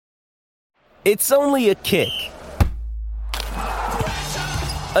It's only a kick,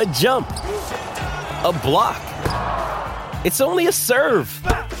 a jump, a block. It's only a serve.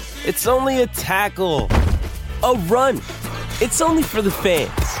 It's only a tackle, a run. It's only for the fans.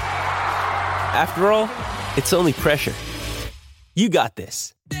 After all, it's only pressure. You got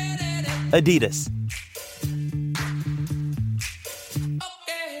this. Adidas.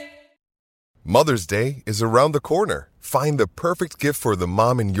 Mother's Day is around the corner. Find the perfect gift for the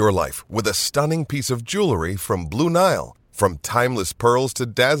mom in your life with a stunning piece of jewelry from Blue Nile. From timeless pearls to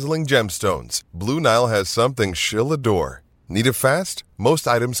dazzling gemstones, Blue Nile has something she'll adore. Need it fast? Most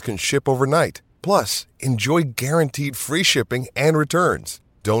items can ship overnight. Plus, enjoy guaranteed free shipping and returns.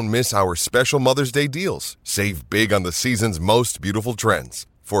 Don't miss our special Mother's Day deals. Save big on the season's most beautiful trends.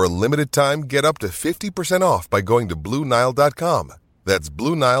 For a limited time, get up to 50% off by going to BlueNile.com. That's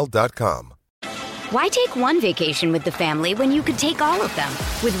BlueNile.com. Why take one vacation with the family when you could take all of them?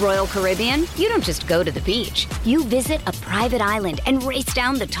 With Royal Caribbean, you don't just go to the beach. You visit a private island and race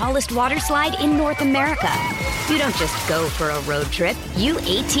down the tallest water slide in North America. You don't just go for a road trip. You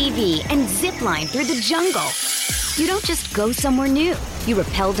ATV and zip line through the jungle. You don't just go somewhere new. You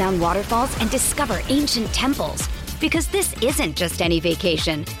rappel down waterfalls and discover ancient temples. Because this isn't just any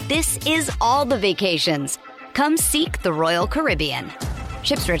vacation. This is all the vacations. Come seek the Royal Caribbean.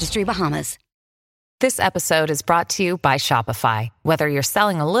 Ships Registry, Bahamas. This episode is brought to you by Shopify. Whether you're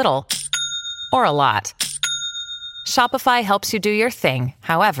selling a little or a lot, Shopify helps you do your thing,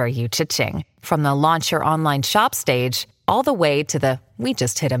 however you cha-ching. From the launch your online shop stage, all the way to the we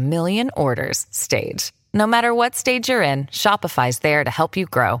just hit 1 million orders stage. No matter what stage you're in, Shopify's there to help you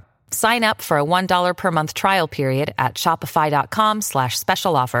grow. Sign up for a $1 per month trial period at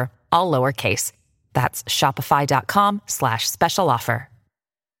shopify.com/special offer, all lowercase. That's shopify.com/special offer.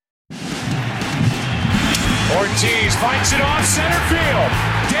 Ortiz fights it off center field.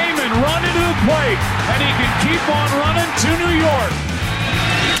 Damon run into the plate, and he can keep on running to New York.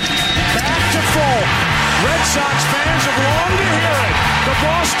 Back to full. Red Sox fans have longed to hear it. The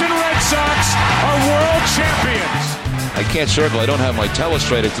Boston Red Sox are world champions. I can't circle. I don't have my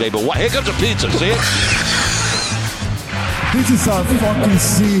telestrator today, but here comes a pizza. See it? This is our fucking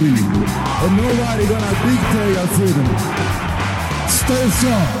city, and nobody gonna dictate our freedom. Stay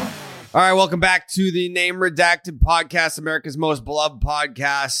strong. All right, welcome back to the Name Redacted podcast, America's most beloved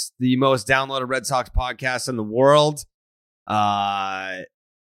podcast, the most downloaded Red Sox podcast in the world.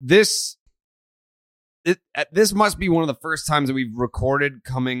 This must be one of the first times that we've recorded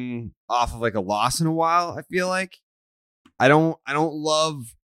coming off of like a loss in a while. I feel like I don't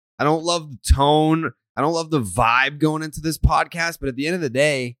love the tone. I don't love the vibe going into this podcast. But at the end of the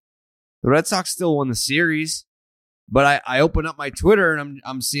day, the Red Sox still won the series. But I open up my Twitter and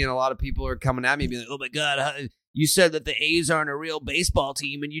I'm seeing a lot of people are coming at me being like, oh my God, you said that the A's aren't a real baseball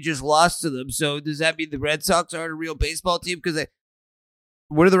team and you just lost to them. So does that mean the Red Sox aren't a real baseball team? Because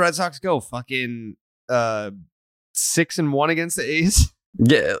where do the Red Sox go? Fucking 6-1 against the A's?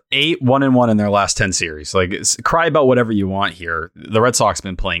 Yeah, 1-1 in their last 10 series. Like, cry about whatever you want here. The Red Sox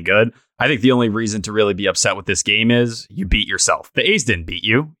been playing good. I think the only reason to really be upset with this game is you beat yourself. The A's didn't beat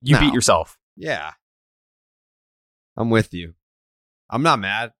you. You beat yourself. Yeah. I'm with you. I'm not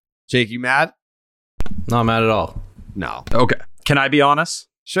mad. Jake, you mad? Not mad at all. No. Okay. Can I be honest?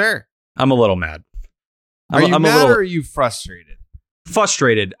 Sure. I'm a little mad. Are you mad or are you frustrated?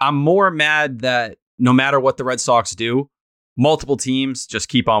 Frustrated. I'm more mad that no matter what the Red Sox do, multiple teams just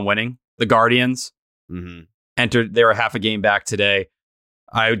keep on winning. The Guardians entered. They were half a game back today.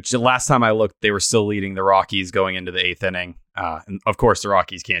 Last time I looked, they were still leading the Rockies going into the 8th inning. And of course, the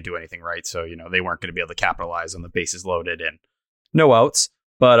Rockies can't do anything right. So, they weren't going to be able to capitalize on the bases loaded and no outs.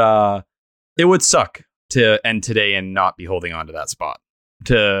 But it would suck to end today and not be holding on to that spot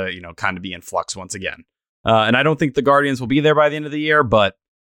to, kind of be in flux once again. And I don't think the Guardians will be there by the end of the year, but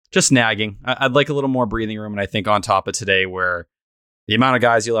just nagging. I'd like a little more breathing room. And I think on top of today, where the amount of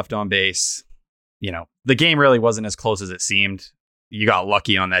guys you left on base, the game really wasn't as close as it seemed. You got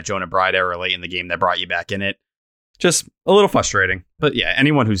lucky on that Jonah Bride error late in the game that brought you back in it. Just a little frustrating. But yeah,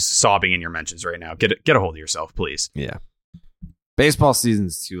 anyone who's sobbing in your mentions right now, get a hold of yourself, please. Yeah. Baseball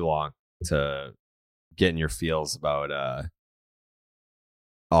season's too long to get in your feels about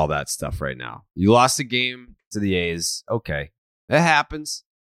all that stuff right now. You lost a game to the A's. Okay. That happens.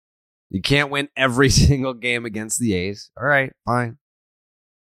 You can't win every single game against the A's. All right, fine.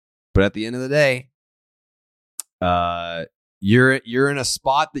 But at the end of the day, you're in a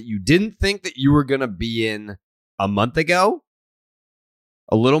spot that you didn't think that you were going to be in a month ago,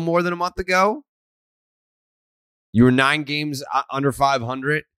 a little more than a month ago. You were 9 games under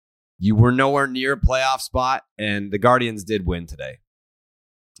 500. You were nowhere near a playoff spot, and the Guardians did win today.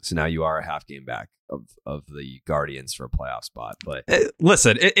 So now you are a half game back of the Guardians for a playoff spot. But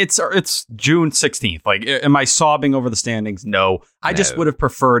listen, it's June 16th. Like, am I sobbing over the standings? No. I just would have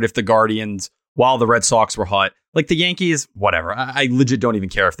preferred if the Guardians, while the Red Sox were hot, like the Yankees, whatever. I legit don't even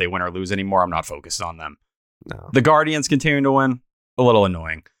care if they win or lose anymore. I'm not focused on them. No. The Guardians continuing to win, a little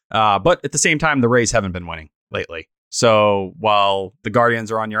annoying. But at the same time, the Rays haven't been winning lately. So while the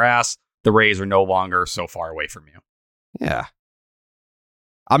Guardians are on your ass, the Rays are no longer so far away from you. Yeah.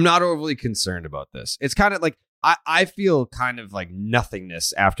 I'm not overly concerned about this. It's kind of like, I feel kind of like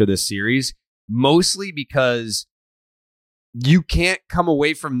nothingness after this series, mostly because you can't come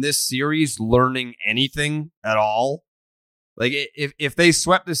away from this series learning anything at all. Like, if they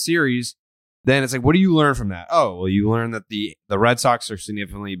swept the series, then it's like, what do you learn from that? Oh, well, you learn that the Red Sox are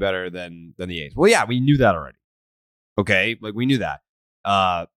significantly better than the A's. Well, yeah, we knew that already. Okay, like we knew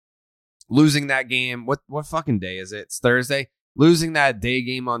that. Losing that game, what fucking day is it? It's Thursday. Losing that day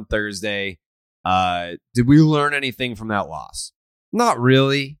game on Thursday. Did we learn anything from that loss? Not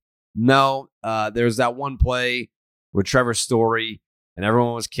really. No. There's that one play with Trevor Story, and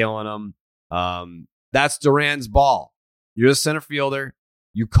everyone was killing him. That's Duran's ball. You're the center fielder.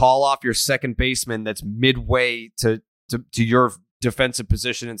 You call off your second baseman that's midway to your defensive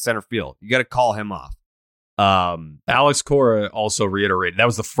position in center field. You got to call him off. Alex Cora also reiterated that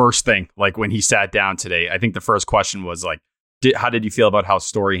was the first thing. Like when he sat down today, I think the first question was like, how did you feel about how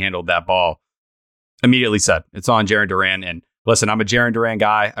Story handled that ball? Immediately said, it's on Jarren Duran. And listen, I'm a Jarren Duran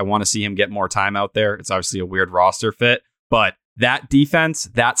guy. I want to see him get more time out there. It's obviously a weird roster fit, but that defense,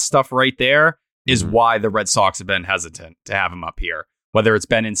 that stuff right there is why the Red Sox have been hesitant to have him up here. Whether it's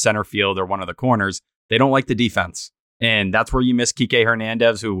been in center field or one of the corners, they don't like the defense. And that's where you miss Kike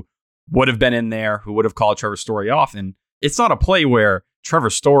Hernandez, who would have been in there, who would have called Trevor Story off. And it's not a play where Trevor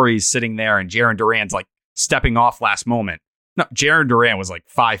Story's sitting there and Jarren Duran's like stepping off last moment. No, Jarren Duran was like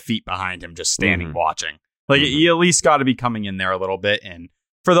 5 feet behind him, just standing watching. Like, you at least got to be coming in there a little bit. And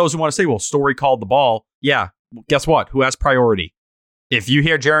for those who want to say, well, Story called the ball. Yeah, guess what? Who has priority? If you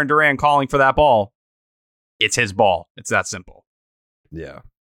hear Jarren Duran calling for that ball, it's his ball. It's that simple. Yeah.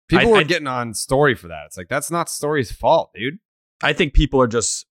 People were getting on Story for that. It's like, that's not Story's fault, dude. I think people are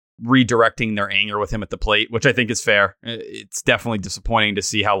just redirecting their anger with him at the plate, which I think is fair. It's definitely disappointing to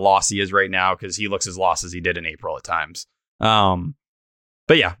see how lost he is right now because he looks as lost as he did in April at times.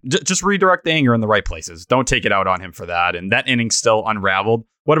 But yeah, just redirect the anger in the right places. Don't take it out on him for that. And that inning's still unraveled.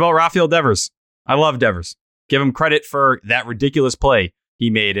 What about Rafael Devers? I love Devers. Give him credit for that ridiculous play he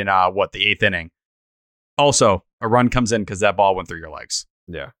made in the 8th inning. Also, a run comes in because that ball went through your legs.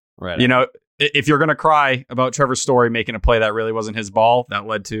 Yeah, right. You know, if you're going to cry about Trevor Story making a play that really wasn't his ball, that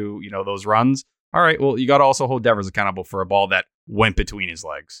led to, those runs. All right, well, you got to also hold Devers accountable for a ball that went between his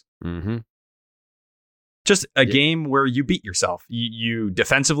legs. Mm-hmm. Just a game where you beat yourself. You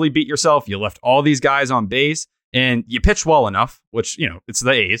defensively beat yourself. You left all these guys on base and you pitched well enough, which, it's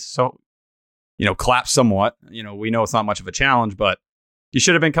the A's. So, clap somewhat. We know it's not much of a challenge, but you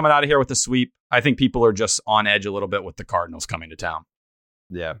should have been coming out of here with a sweep. I think people are just on edge a little bit with the Cardinals coming to town.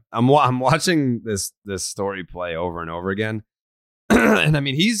 Yeah, I'm watching this Story play over and over again. And I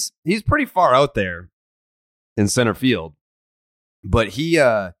mean, he's pretty far out there in center field, but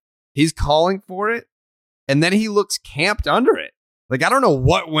he's calling for it. And then he looks camped under it. Like, I don't know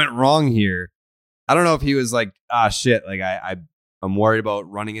what went wrong here. I don't know if he was like, shit, like I'm worried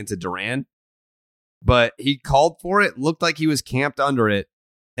about running into Duran. But he called for it, looked like he was camped under it,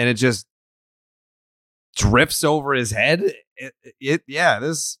 and it just drifts over his head. That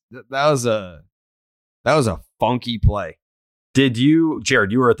was a funky play. Did you,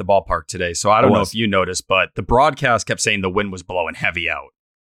 Jared, you were at the ballpark today, so I don't know if you noticed, but the broadcast kept saying the wind was blowing heavy out.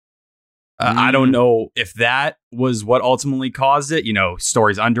 I don't know if that was what ultimately caused it.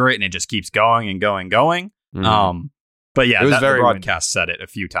 Story's under it and it just keeps going and going. Mm-hmm. But yeah, the broadcast said it a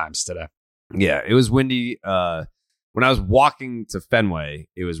few times today. Yeah, it was windy. When I was walking to Fenway,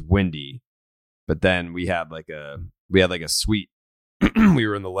 it was windy. But then we had like a suite. We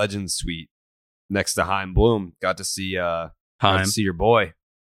were in the Legends suite next to Chaim Bloom. Got to see your boy.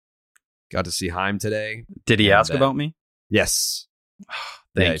 Got to see Chaim today. Did he ask about me? Yes.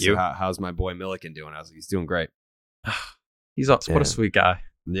 Thank you. How's my boy Milliken doing? I was like, he's doing great. What a sweet guy.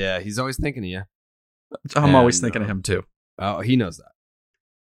 Yeah, he's always thinking of you. I'm always thinking of him too. Oh, he knows that.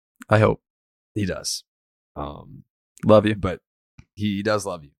 I hope he does. Love you, but he does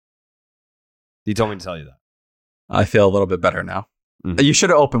love you. He told me to tell you that. I feel a little bit better now. Mm-hmm. You should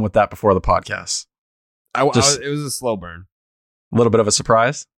have opened with that before the podcast. It was a slow burn. A little bit of a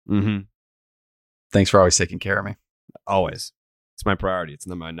surprise. Mm-hmm. Thanks for always taking care of me. Always. It's my priority. It's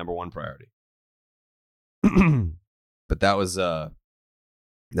my number one priority. But that was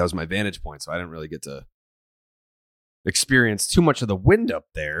That was my vantage point, so I didn't really get to experience too much of the wind up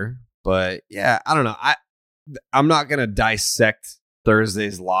there. But yeah, I don't know. I'm not going to dissect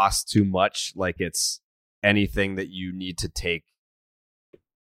Thursday's loss too much like it's anything that you need to take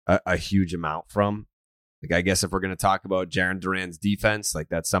a huge amount from. Like, I guess if we're going to talk about Jarren Duran's defense, like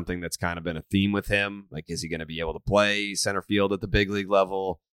that's something that's kind of been a theme with him. Like, is he going to be able to play center field at the big league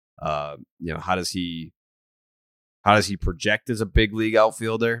level? How does he project as a big league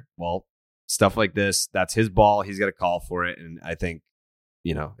outfielder? Well, stuff like this, that's his ball. He's got to call for it. And I think,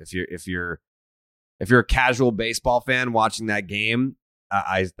 if you're a casual baseball fan watching that game,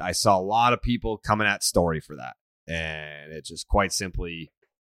 I saw a lot of people coming at Story for that, and it just quite simply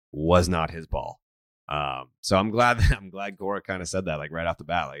was not his ball. So I'm glad Cora kind of said that, like, right off the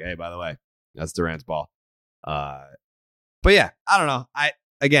bat, like, hey, by the way, that's Duran's ball. But yeah, I don't know.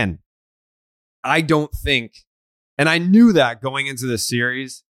 I don't think, and I knew that going into this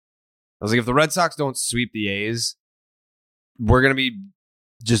series, I was like, if the Red Sox don't sweep the A's, we're going to be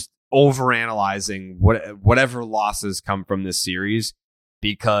just overanalyzing whatever losses come from this series,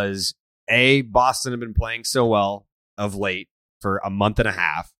 because Boston have been playing so well of late for a month and a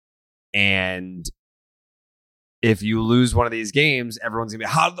half, and if you lose one of these games, everyone's gonna be,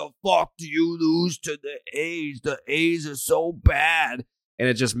 how the fuck do you lose to the A's? The A's are so bad, and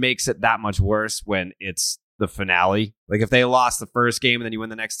it just makes it that much worse when it's the finale. Like, if they lost the first game and then you win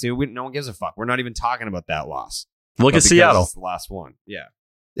the next two, no one gives a fuck. We're not even talking about that loss. Look at Seattle. It's the last one. Yeah.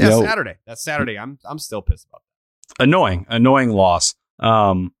 Saturday. That's Saturday. I'm still pissed about that. Annoying loss.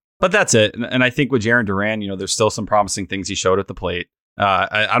 But that's it. And I think with Jarren Duran, there's still some promising things he showed at the plate.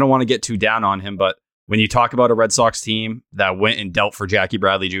 I don't want to get too down on him, but when you talk about a Red Sox team that went and dealt for Jackie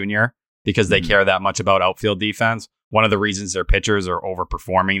Bradley Jr. because they care that much about outfield defense, one of the reasons their pitchers are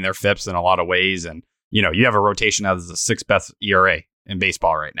overperforming their FIPS in a lot of ways. And, you have a rotation that is the 6th best ERA in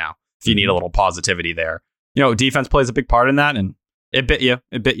baseball right now. If you need a little positivity there, defense plays a big part in that. And it bit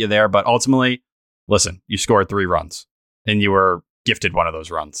you there. But ultimately, listen, you scored 3 runs and you were gifted one of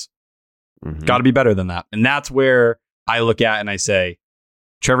those runs. Got to be better than that. And that's where I look at and I say,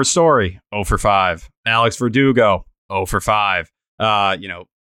 Trevor Story, 0 for 5. Alex Verdugo, 0 for 5.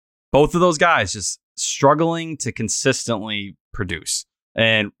 Both of those guys just struggling to consistently produce.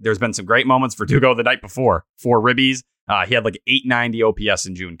 And there's been some great moments. Verdugo the night before, 4 ribbies. He had like 890 OPS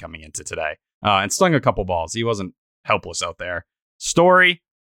in June coming into today, and stung a couple balls. He wasn't helpless out there. Story,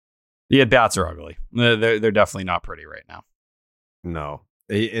 the at-bats are ugly. They're definitely not pretty right now. No,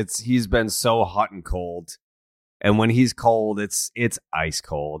 he's been so hot and cold. And when he's cold, it's ice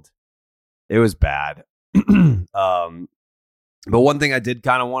cold. It was bad. But one thing I did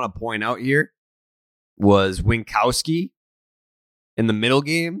kind of want to point out here was Winkowski in the middle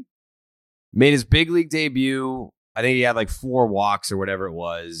game made his big league debut. I think he had like 4 walks or whatever it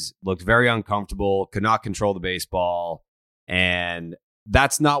was. Looked very uncomfortable. Could not control the baseball. And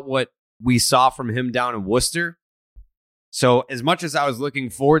that's not what we saw from him down in Worcester. So as much as I was looking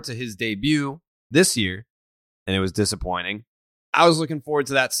forward to his debut this year, and it was disappointing, I was looking forward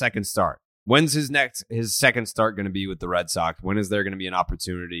to that second start. When's his second start going to be with the Red Sox? When is there going to be an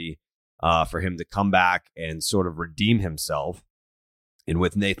opportunity for him to come back and sort of redeem himself? And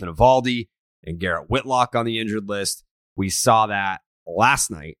with Nathan Eovaldi and Garrett Whitlock on the injured list, we saw that last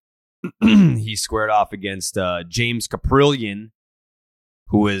night. He squared off against James Caprillion,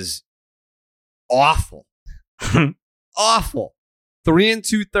 who is awful. Awful. 3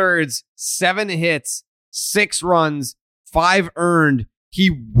 2/3, 7 hits, 6 runs, 5 earned. He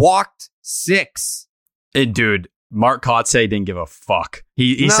walked 6. Dude, Mark Kotsay didn't give a fuck.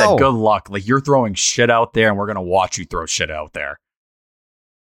 He said, good luck. Like, you're throwing shit out there, and we're going to watch you throw shit out there.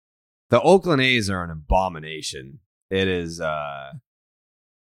 The Oakland A's are an abomination. It is, I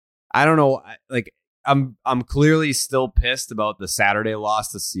don't know. Like, I'm clearly still pissed about the Saturday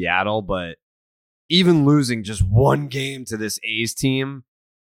loss to Seattle, but even losing just 1 game to this A's team,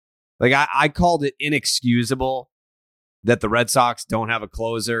 like, I called it inexcusable that the Red Sox don't have a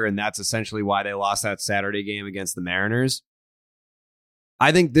closer, and that's essentially why they lost that Saturday game against the Mariners.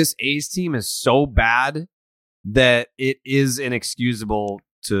 I think this A's team is so bad that it is inexcusable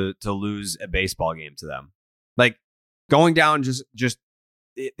to lose a baseball game to them. Like, going down, just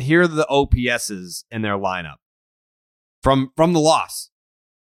here are the OPSs in their lineup from the loss: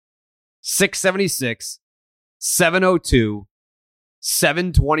 676, 702,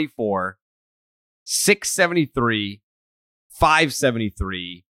 724, 673,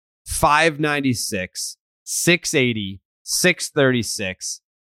 573, 596, 680, 636,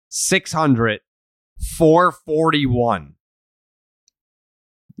 600, 441.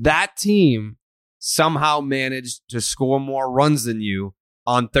 That team somehow managed to score more runs than you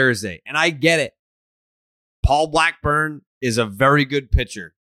on Thursday. And I get it. Paul Blackburn is a very good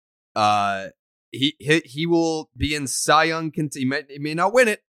pitcher. He will be in Cy Young contention. He may not win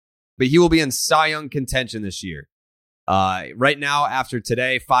it, but he will be in Cy Young contention this year. Right now, after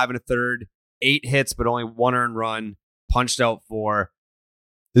today, 5 1/3, 8 hits, but only 1 earned run, punched out 4.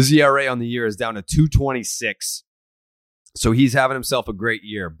 His ERA on the year is down to 2.26. So he's having himself a great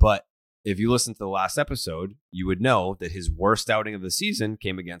year. But if you listen to the last episode, you would know that his worst outing of the season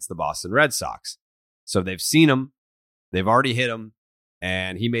came against the Boston Red Sox. So they've seen him. They've already hit him.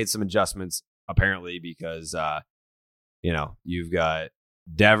 And he made some adjustments, apparently, because, you've got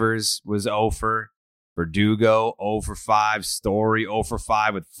Devers was 0 for, Verdugo 0 for 5, Story 0 for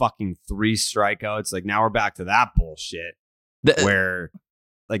 5 with fucking 3 strikeouts. Like, now we're back to that bullshit where,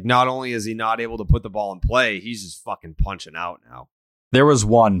 like, not only is he not able to put the ball in play, he's just fucking punching out now. There was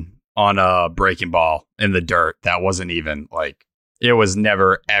one on a breaking ball in the dirt that wasn't even like, it was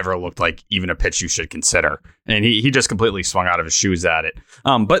never ever looked like even a pitch you should consider. And he just completely swung out of his shoes at it.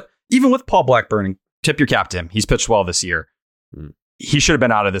 But even with Paul Blackburn, tip your cap to him. He's pitched well this year. He should have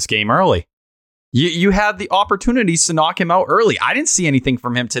been out of this game early. You had the opportunities to knock him out early. I didn't see anything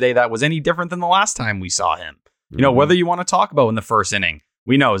from him today that was any different than the last time we saw him. You know, whether you want to talk about in the first inning,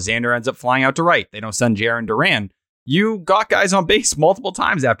 we know Xander ends up flying out to right. They don't send Jarren Duran. You got guys on base multiple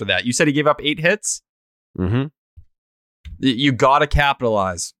times after that. You said he gave up 8 hits. Mm-hmm. You got to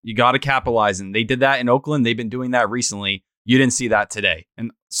capitalize. You got to capitalize. And they did that in Oakland. They've been doing that recently. You didn't see that today.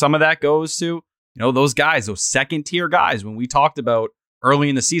 And some of that goes to, those guys, those second tier guys, when we talked about early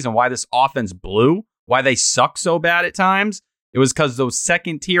in the season, why this offense blew, why they suck so bad at times. It was because those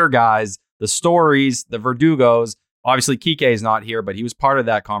second tier guys, the Stories, the Verdugos, obviously Kike is not here, but he was part of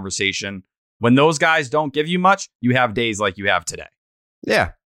that conversation. When those guys don't give you much, you have days like you have today.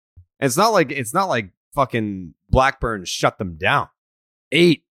 Yeah. It's not like fucking Blackburn shut them down.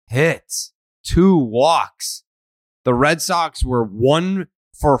 8 hits, 2 walks. The Red Sox were 1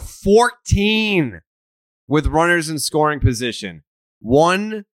 for 14 with runners in scoring position.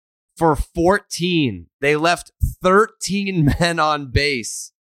 1 for 14. They left 13 men on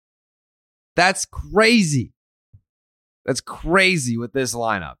base. That's crazy. That's crazy with this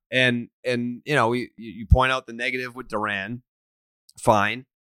lineup. And you point out the negative with Duran. Fine.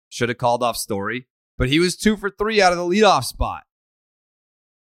 Should have called off Story. But he was 2 for 3 out of the leadoff spot.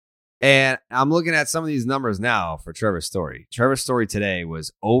 And I'm looking at some of these numbers now for Trevor Story. Trevor Story today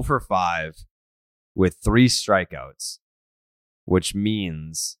was 0 for 5 with 3 strikeouts, which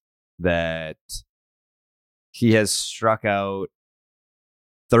means that he has struck out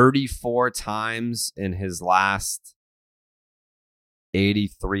 34 times in his last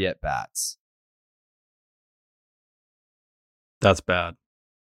 83 at-bats. That's bad.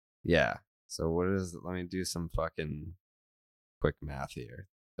 Yeah. So what is it? Let me do some fucking quick math here.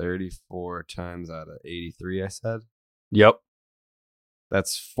 34 times out of 83, I said? Yep.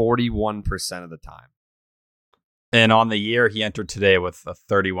 That's 41% of the time. And on the year, he entered today with a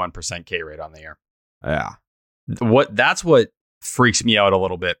 31% K rate on the year. Yeah. That's what freaks me out a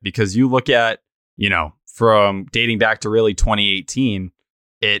little bit, because you look at, from dating back to really 2018,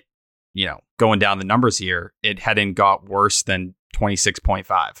 it, going down the numbers here, it hadn't got worse than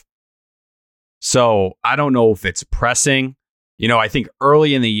 26.5. So I don't know if it's pressing. I think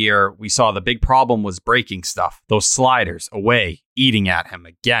early in the year, we saw the big problem was breaking stuff. Those sliders away, eating at him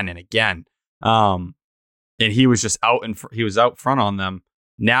again and again. And he was just he was out front on them.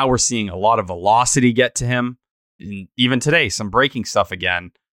 Now we're seeing a lot of velocity get to him. And even today, some breaking stuff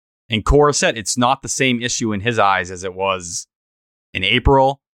again. And Cora said it's not the same issue in his eyes as it was in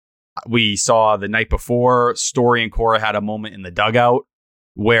April. We saw the night before, Story and Cora had a moment in the dugout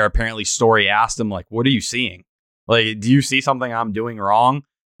where apparently Story asked him, like, what are you seeing? Like, do you see something I'm doing wrong?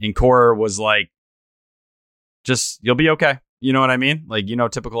 And Cora was like, just, you'll be okay. You know what I mean? Like,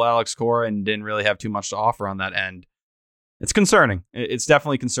 typical Alex Cora, and didn't really have too much to offer on that end. It's concerning. It's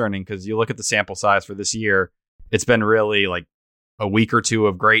definitely concerning, because you look at the sample size for this year, it's been really like a week or two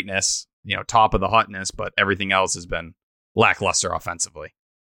of greatness, top of the hotness, but everything else has been lackluster offensively.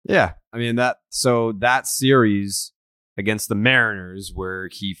 Yeah. I mean, that series against the Mariners, where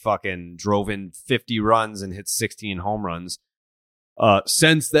he fucking drove in 50 runs and hit 16 home runs.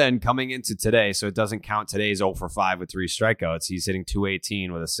 Since then, coming into today, so it doesn't count today's 0 for 5 with 3 strikeouts, he's hitting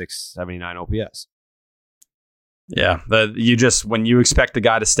 .218 with a .679 OPS. Yeah, when you expect the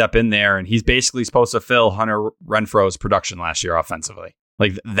guy to step in there, and he's basically supposed to fill Hunter Renfroe's production last year offensively.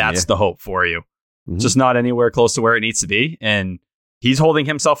 Like, that's the hope for you. Mm-hmm. Just not anywhere close to where it needs to be. And he's holding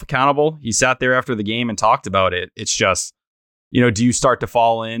himself accountable. He sat there after the game and talked about it. It's just, do you start to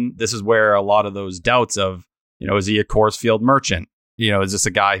fall in? This is where a lot of those doubts of, is he a Coors Field merchant? Is this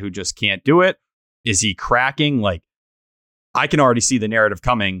a guy who just can't do it? Is he cracking? Like, I can already see the narrative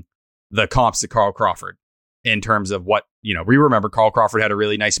coming, the comps to Carl Crawford in terms of what, we remember Carl Crawford had a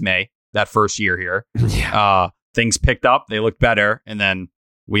really nice May that first year here. Yeah. Things picked up, they looked better, and then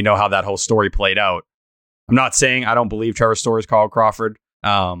we know how that whole story played out. I'm not saying I don't believe Trevor Story is Carl Crawford,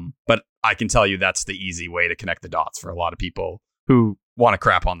 but I can tell you that's the easy way to connect the dots for a lot of people who want to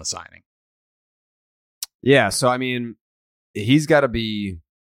crap on the signing. Yeah, so I mean, he's got to be,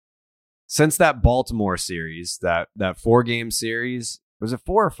 since that Baltimore series, that 4-game series, was it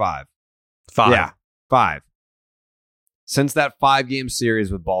 4 or 5? 5. Yeah, 5. Since that 5-game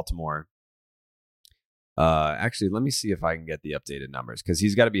series with Baltimore, actually, let me see if I can get the updated numbers, because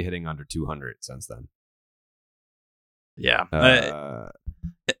he's got to be hitting under 200 since then. Yeah.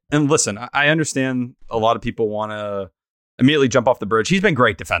 And listen, I understand a lot of people want to immediately jump off the bridge. He's been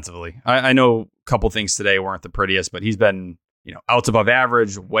great defensively. I know a couple things today weren't the prettiest, but he's been, outs above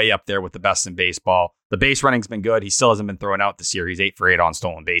average, way up there with the best in baseball. The base running's been good. He still hasn't been thrown out this year. He's 8 for 8 on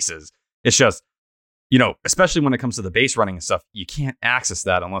stolen bases. It's just, especially when it comes to the base running and stuff, you can't access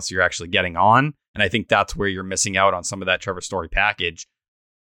that unless you're actually getting on. And I think that's where you're missing out on some of that Trevor Story package.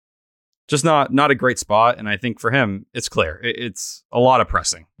 Just not a great spot. And I think for him, it's clear. It's a lot of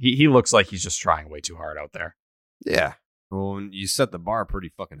pressing. He looks like he's just trying way too hard out there. Yeah. Well, you set the bar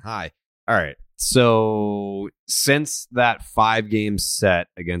pretty fucking high. All right. So since that 5-game set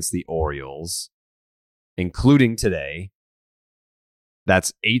against the Orioles, including today,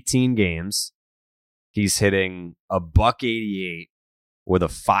 that's 18 games. He's hitting a $188 with a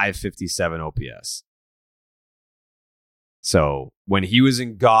 .557 OPS. So when he was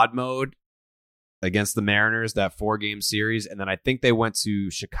in God mode against the Mariners, that 4-game series, and then I think they went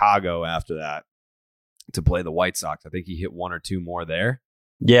to Chicago after that to play the White Sox. I think he hit 1 or 2 more there.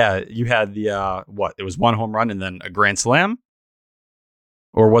 Yeah, you had the, it was 1 home run and then a grand slam?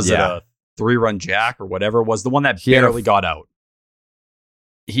 Or was it a 3-run jack or whatever? It was the one that barely got out.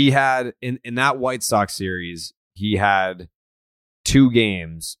 He had, in that White Sox series, he had 2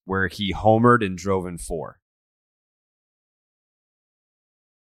 games where he homered and drove in 4.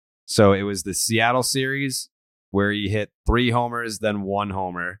 So it was the Seattle series where he hit 3 homers, then 1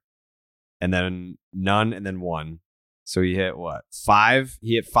 homer, and then none, and then 1. So he hit 5?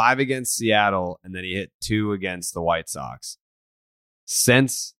 He hit 5 against Seattle, and then he hit 2 against the White Sox.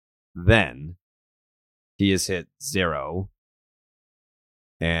 Since then, he has hit 0,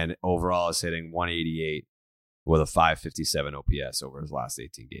 and overall is hitting 188 with a .557 OPS over his last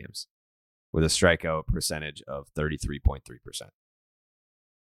 18 games, with a strikeout percentage of 33.3%.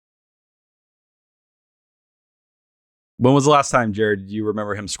 When was the last time, Jared, you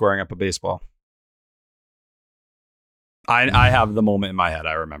remember him squaring up a baseball? I have the moment in my head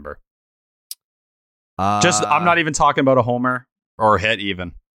I remember. I'm not even talking about a homer or a hit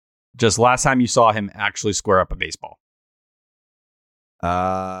even. Just last time you saw him actually square up a baseball.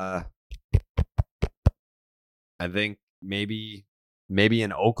 I think maybe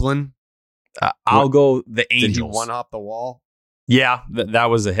in Oakland. I'll go the Angels. Did he one-hop the wall? Yeah, that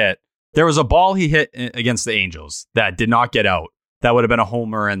was a hit. There was a ball he hit against the Angels that did not get out. That would have been a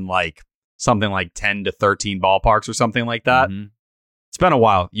homer in something like 10 to 13 ballparks or something like that. Mm-hmm. It's been a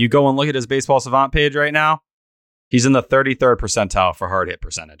while. You go and look at his Baseball Savant page right now. He's in the 33rd percentile for hard hit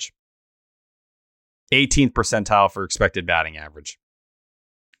percentage. 18th percentile for expected batting average.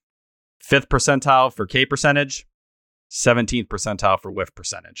 5th percentile for K percentage. 17th percentile for whiff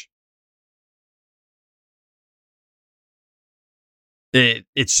percentage.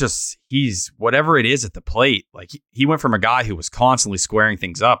 It's just, he's whatever it is at the plate. He went from a guy who was constantly squaring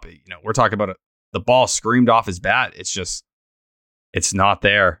things up. We're talking about the ball screamed off his bat. It's just, it's not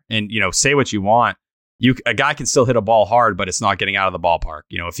there. And, say what you want. A guy can still hit a ball hard, but it's not getting out of the ballpark.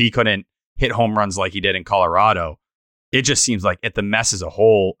 If he couldn't hit home runs like he did in Colorado, it just seems like at the mess as a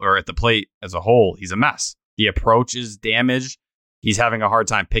whole, or at the plate as a whole, he's a mess. The approach is damaged. He's having a hard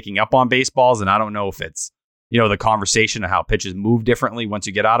time picking up on baseballs. And I don't know if it's, the conversation of how pitches move differently once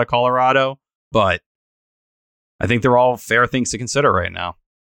you get out of Colorado. But I think they're all fair things to consider right now.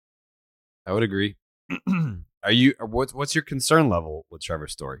 I would agree. What's your concern level with Trevor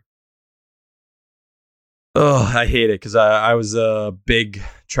Story? Oh, I hate it because I was a big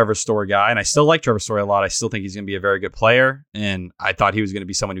Trevor Story guy, and I still like Trevor Story a lot. I still think he's going to be a very good player, and I thought he was going to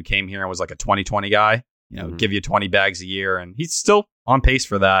be someone who came here and was like a 20-20 guy, give you 20 bags a year, and he's still on pace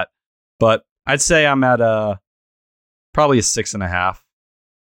for that. But I'd say I'm at probably a 6.5.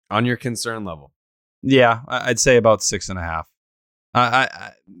 On your concern level? Yeah, I'd say about 6.5.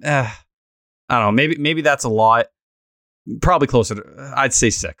 I don't know. Maybe that's a lot. Probably closer to, I'd say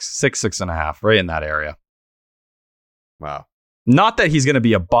 6.5, right in that area. Wow. Not that he's going to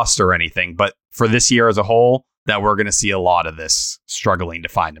be a bust or anything, but for this year as a whole, that we're going to see a lot of this struggling to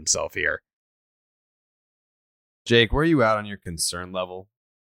find himself here. Jake, where are you at on your concern level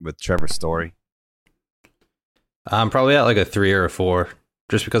with Trevor Story? I'm probably at like a 3 or a 4,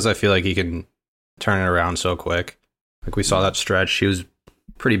 just because I feel like he can turn it around so quick. Like we saw that stretch, he was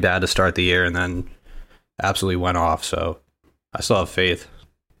pretty bad to start the year and then absolutely went off. So I still have faith.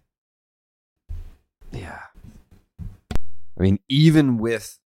 Yeah. I mean, even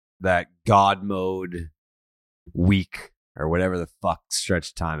with that God mode week or whatever the fuck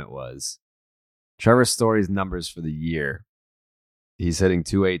stretch time it was, Trevor Story's numbers for the year, he's hitting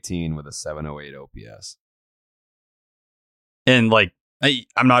 218 with a 708 OPS. And like,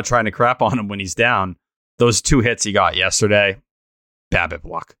 I'm not trying to crap on him when he's down. Those 2 hits he got yesterday, BABIP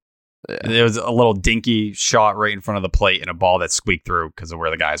luck. Yeah. There was a little dinky shot right in front of the plate and a ball that squeaked through because of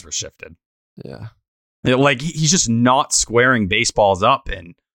where the guys were shifted. Yeah. Like, he's just not squaring baseballs up.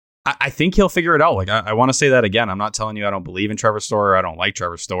 And I think he'll figure it out. Like, I want to say that again. I'm not telling you I don't believe in Trevor Story or I don't like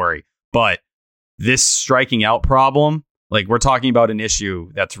Trevor Story. But this striking out problem, like, we're talking about an issue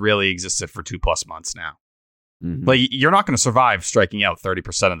that's really existed for 2+ months now. Mm-hmm. Like, you're not going to survive striking out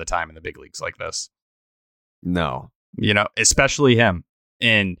 30% of the time in the big leagues like this. No. You know, especially him.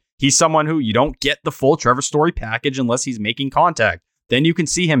 And he's someone who you don't get the full Trevor Story package unless he's making contact. Then you can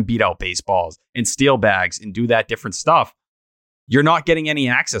see him beat out baseballs and steal bags and do that different stuff. You're not getting any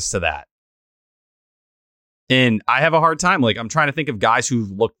access to that. And I have a hard time. Like, I'm trying to think of guys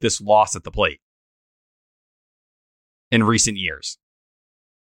who've looked this lost at the plate in recent years.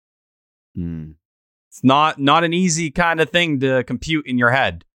 It's not an easy kind of thing to compute in your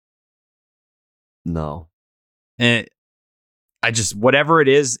head. No. And whatever it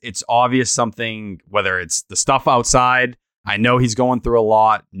is, it's obvious something, whether it's the stuff outside. I know he's going through a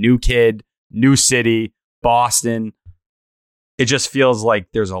lot. New kid, new city, Boston. It just feels like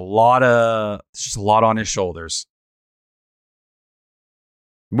there's a lot on his shoulders.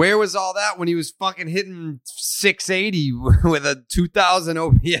 Where was all that when he was fucking hitting 680 with a 2000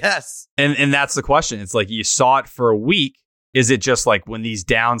 OPS? And that's the question. It's like you saw it for a week. Is it just like when these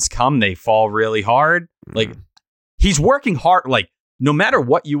downs come, they fall really hard? Like, he's working hard. Like, no matter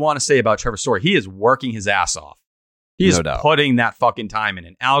what you want to say about Trevor Story, he is working his ass off. He is putting that fucking time in.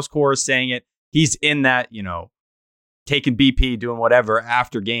 And Alex Cora is saying it. He's in that, taking BP, doing whatever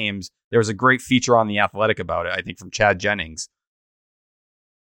after games. There was a great feature on The Athletic about it, I think, from Chad Jennings.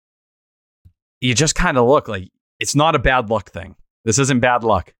 You just kind of look like it's not a bad luck thing. This isn't bad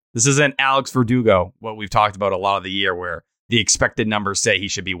luck. This isn't Alex Verdugo, what we've talked about a lot of the year, where the expected numbers say he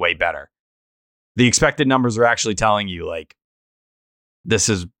should be way better. The expected numbers are actually telling you, like, this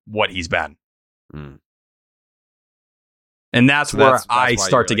is what he's been. And that's where I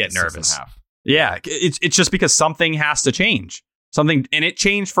start to get nervous. Yeah, it's just because something has to change. And it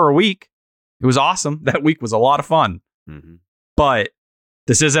changed for a week. It was awesome. That week was a lot of fun. Mm-hmm. But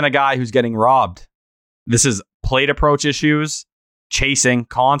this isn't a guy who's getting robbed. This is plate approach issues, chasing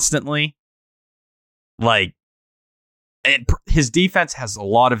constantly. Like, and his defense has a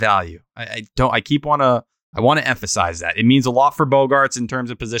lot of value. I want to emphasize that. It means a lot for Bogaerts in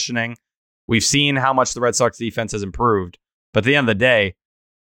terms of positioning. We've seen how much the Red Sox defense has improved. But at the end of the day,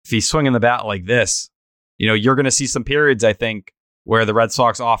 if he's swinging the bat like this, you're going to see some periods, I think, where the Red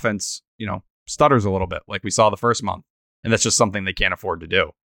Sox offense, stutters a little bit, like we saw the first month. And that's just something they can't afford to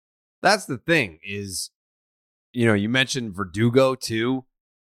do. That's the thing is, you mentioned Verdugo too.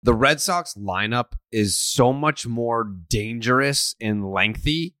 The Red Sox lineup is so much more dangerous and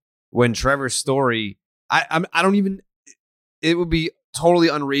lengthy when Trevor Story, it would be totally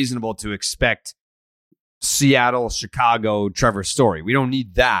unreasonable to expect Seattle, Chicago, Trevor Story. We don't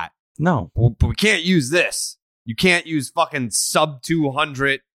need that. No. But we can't use this. You can't use fucking sub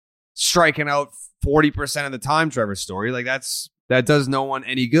 200 striking out 40% of the time Trevor Story. Like, that does no one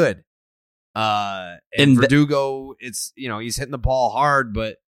any good. And Verdugo, it's, he's hitting the ball hard,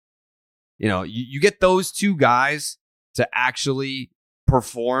 but you get those two guys to actually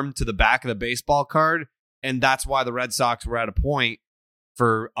perform to the back of the baseball card. And that's why the Red Sox were at a point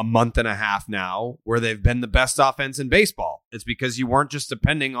for a month and a half now where they've been the best offense in baseball. It's because you weren't just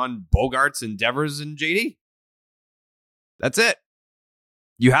depending on Bogaerts and Devers and JD. That's it.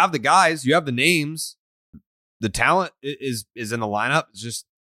 You have the guys, you have the names, the talent is in the lineup. It's just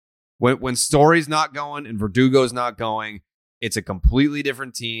when Story's not going and Verdugo's not going, it's a completely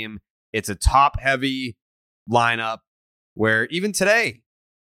different team. It's a top-heavy lineup where even today,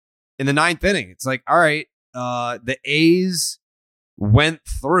 in the 9th inning, it's like, all right, the A's went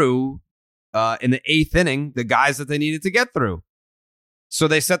through in the 8th inning the guys that they needed to get through. So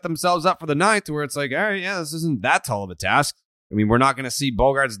they set themselves up for the 9th where it's like, all right, yeah, this isn't that tall of a task. I mean, we're not going to see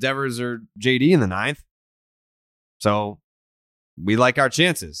Bogarts, Devers, or JD in the 9th. So we like our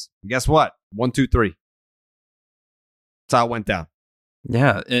chances. Guess what? 1, 2, 3. That's how it went down.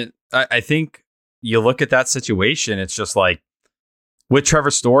 Yeah. I think you look at that situation, it's just like, with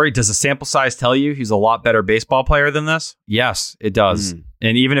Trevor Story, does the sample size tell you he's a lot better baseball player than this? Yes, it does.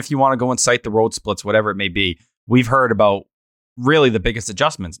 And even if you want to go and cite the road splits, whatever it may be, we've heard about really the biggest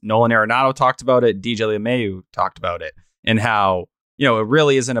adjustments. Nolan Arenado talked about it. DJ LeMahieu talked about it. And how, it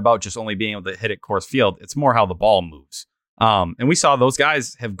really isn't about just only being able to hit it Coors Field. It's more how the ball moves. And we saw those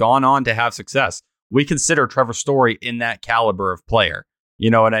guys have gone on to have success. We consider Trevor Story in that caliber of player.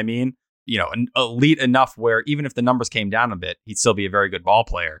 You know what I mean? Elite enough where even if the numbers came down a bit, he'd still be a very good ball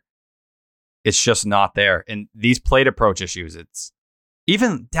player. It's just not there. And these plate approach issues, it's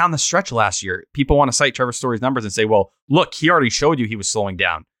even down the stretch last year, people want to cite Trevor Story's numbers and say, well, look, he already showed you he was slowing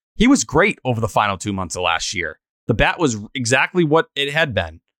down. He was great over the final 2 months of last year. The bat was exactly what it had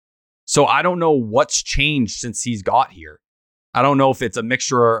been. So I don't know what's changed since he's got here. I don't know if it's a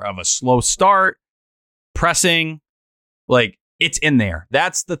mixture of a slow start, pressing, like it's in there.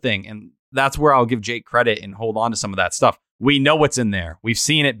 That's the thing. And that's where I'll give Jake credit and hold on to some of that stuff. We know what's in there. We've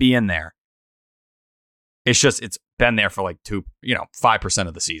seen it be in there. It's just, it's been there for like 5%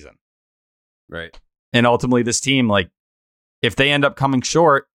 of the season. Right. And ultimately this team, like if they end up coming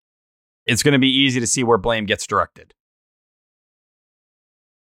short, it's going to be easy to see where blame gets directed.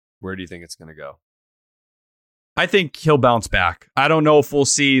 Where do you think it's going to go? I think he'll bounce back. I don't know if we'll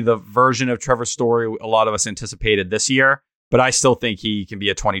see the version of Trevor Story a lot of us anticipated this year, but I still think he can be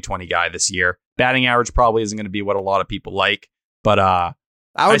a 2020 guy this year. Batting average probably isn't going to be what a lot of people like, but I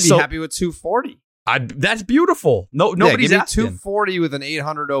would be happy with 240. That's beautiful. Nobody's asking. 240 with an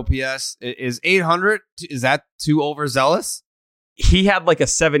 800 OPS. Is 800? Is that too overzealous? He had like a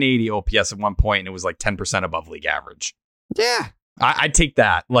 780 OPS at one point, and it was like 10% above league average. Yeah, I'd take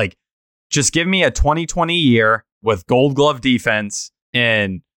that. Like, just give me a 2020 year with Gold Glove defense,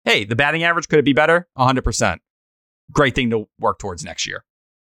 and hey, the batting average could it be better? 100%. Great thing to work towards next year.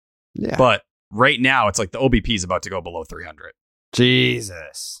 Yeah, but right now it's like the OBP is about to go below 300.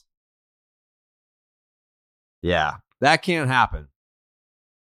 Jesus. Yeah, that can't happen.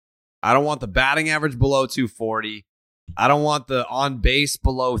 I don't want the batting average below 240. I don't want the on base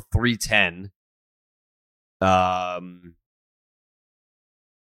below 310. And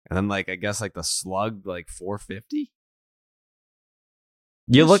then I guess the slug 450.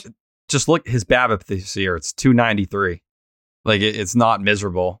 Just look his BABIP this year. It's 293. It's not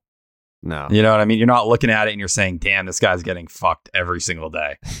miserable. No. You know what I mean? You're not looking at it and you're saying, damn, this guy's getting fucked every single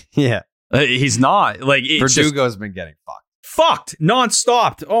day. Yeah. He's not. Verdugo's been getting fucked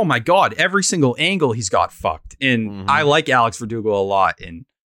nonstop. Oh my God. Every single angle he's got fucked. And I like Alex Verdugo a lot. And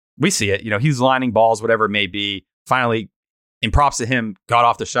we see it. He's lining balls, whatever it may be. Finally, and props to him, got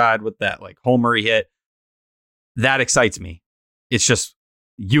off the side with that homer he hit. That excites me. It's just,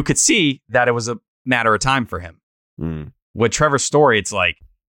 you could see that it was a matter of time for him. With Trevor Story, it's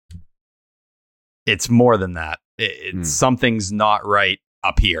it's more than that. Something's not right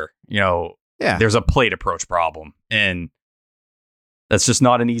up here. Yeah. There's a plate approach problem. And that's just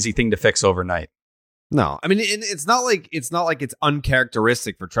not an easy thing to fix overnight. No, I mean, it's not like it's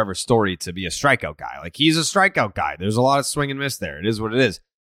uncharacteristic for Trevor Story to be a strikeout guy. He's a strikeout guy. There's a lot of swing and miss there. It is what it is.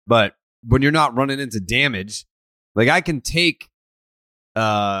 But when you're not running into damage, I can take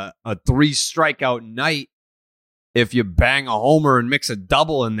a 3 strikeout night if you bang a homer and mix a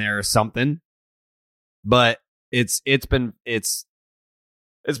double in there or something. But it's been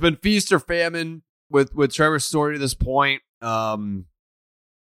feast or famine with Trevor Story to this point.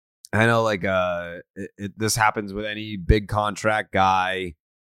 I know this happens with any big contract guy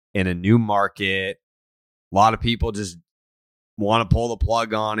in a new market. A lot of people just want to pull the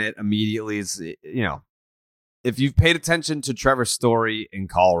plug on it immediately. It's, if you've paid attention to Trevor Story in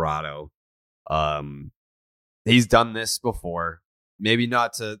Colorado, he's done this before. Maybe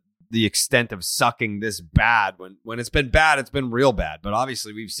not to the extent of sucking this bad. When it's been bad, it's been real bad. But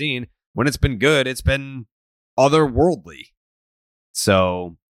obviously we've seen when it's been good, it's been otherworldly.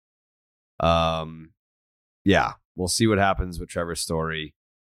 So, yeah, we'll see what happens with Trevor Story.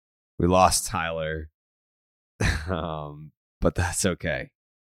 We lost Tyler, but that's okay.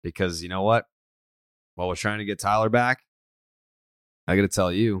 Because you know what? While we're trying to get Tyler back, I got to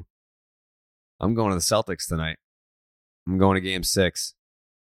tell you, I'm going to the Celtics tonight. I'm going to Game 6.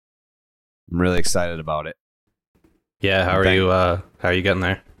 I'm really excited about it. Yeah, how are you getting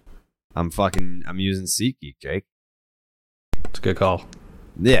there? I'm using SeatGeek, Jake. It's a good call.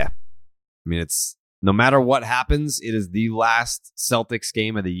 Yeah. I mean, it's no matter what happens, it is the last Celtics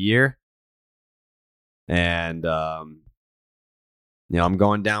game of the year. And I'm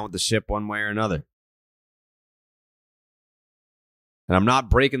going down with the ship one way or another. And I'm not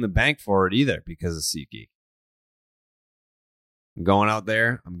breaking the bank for it either because of SeatGeek. I'm going out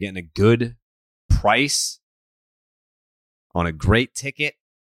there. I'm getting a good price on a great ticket.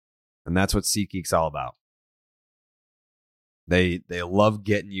 And that's what SeatGeek's all about. They love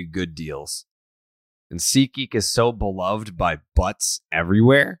getting you good deals. And SeatGeek is so beloved by butts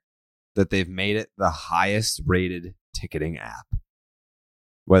everywhere that they've made it the highest rated ticketing app.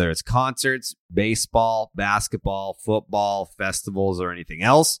 Whether it's concerts, baseball, basketball, football, festivals, or anything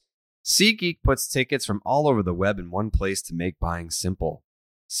else, SeatGeek puts tickets from all over the web in one place to make buying simple.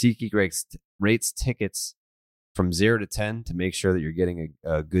 SeatGeek rates tickets from 0 to 10 to make sure that you're getting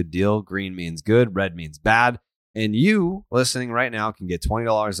a good deal. Green means good, red means bad. And you, listening right now, can get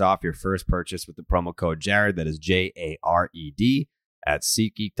 $20 off your first purchase with the promo code Jared. That is JARED at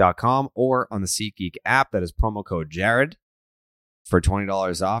SeatGeek.com or on the SeatGeek app. That is promo code Jared for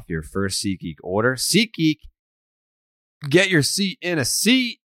 $20 off your first SeatGeek order. SeatGeek, get your seat in a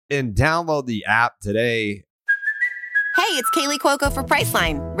seat and download the app today. Hey, it's Kaylee Cuoco for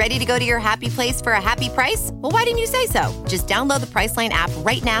Priceline. Ready to go to your happy place for a happy price? Well, why didn't you say so? Just download the Priceline app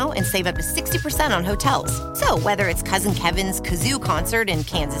right now and save up to 60% on hotels. So whether it's Cousin Kevin's Kazoo Concert in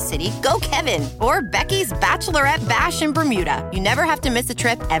Kansas City, go Kevin, or Becky's Bachelorette Bash in Bermuda, you never have to miss a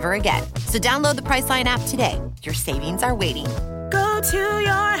trip ever again. So download the Priceline app today. Your savings are waiting. Go to your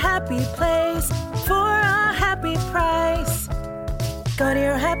happy place for a happy price. Go to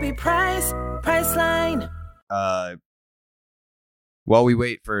your happy price, Priceline. While we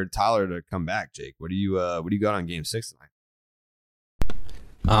wait for Tyler to come back, Jake, what do you got on Game 6 tonight?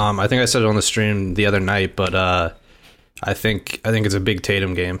 I think I said it on the stream the other night, but I think it's a big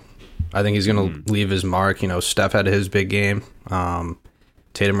Tatum game. I think he's going to leave his mark. Steph had his big game.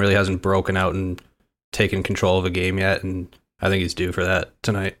 Tatum really hasn't broken out and taken control of a game yet, and I think he's due for that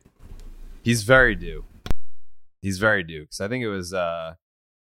tonight. He's very due. Because I think it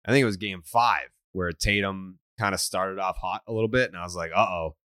was Game 5 where Tatum kind of started off hot a little bit, and I was like, uh-oh.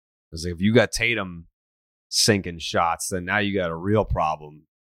 I was like, if you got Tatum sinking shots, then now you got a real problem.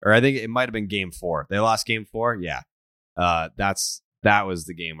 Or I think it might have been Game 4. They lost Game 4? Yeah. That was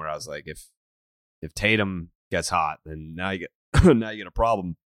the game where I was like, if Tatum gets hot, then now you get a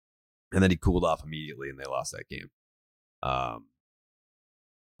problem. And then he cooled off immediately, and they lost that game. But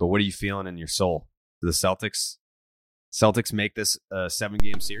what are you feeling in your soul? Do the Celtics make this a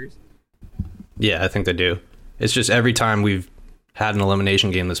 7-game series? Yeah, I think they do. It's just every time we've had an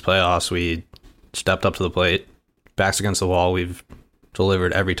elimination game this playoffs, we stepped up to the plate, backs against the wall. We've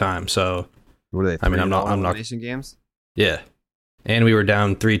delivered every time. So, what are they? I'm not elimination games. Yeah, and we were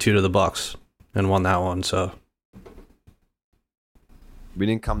down 3-2 to the Bucks and won that one. So we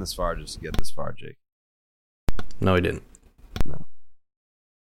didn't come this far just to get this far, Jake. No, we didn't. No.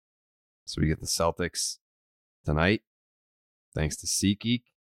 So we get the Celtics tonight, thanks to SeatGeek.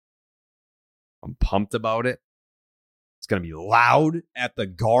 I'm pumped about it. It's going to be loud at the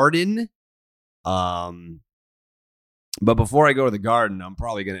Garden. But before I go to the Garden, I'm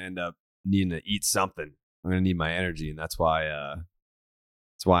probably going to end up needing to eat something. I'm going to need my energy, and that's why I'm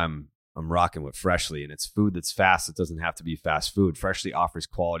rocking with Freshly, and it's food that's fast. It doesn't have to be fast food. Freshly offers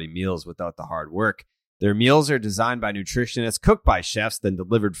quality meals without the hard work. Their meals are designed by nutritionists, cooked by chefs, then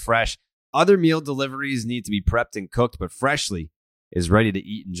delivered fresh. Other meal deliveries need to be prepped and cooked, but Freshly is ready to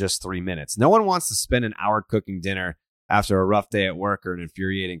eat in just 3 minutes. No one wants to spend an hour cooking dinner after a rough day at work or an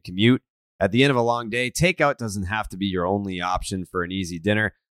infuriating commute. At the end of a long day, takeout doesn't have to be your only option for an easy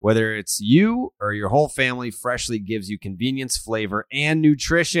dinner. Whether it's you or your whole family, Freshly gives you convenience, flavor, and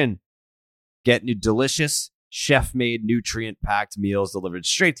nutrition. Get new delicious, chef-made, nutrient-packed meals delivered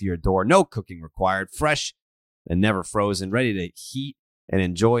straight to your door. No cooking required. Fresh and never frozen. Ready to heat and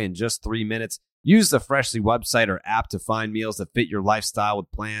enjoy in just 3 minutes. Use the Freshly website or app to find meals that fit your lifestyle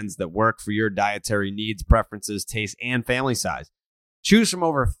with plans that work for your dietary needs, preferences, taste, and family size. Choose from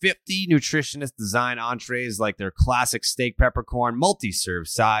over 50 nutritionist design entrees like their classic steak peppercorn, multi-serve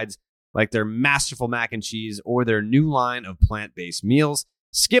sides like their masterful mac and cheese, or their new line of plant-based meals.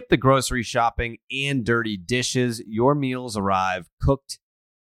 Skip the grocery shopping and dirty dishes. Your meals arrive cooked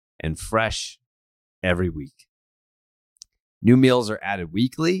and fresh every week. New meals are added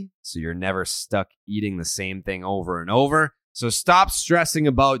weekly, so you're never stuck eating the same thing over and over. So stop stressing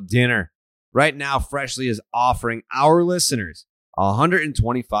about dinner. Right now, Freshly is offering our listeners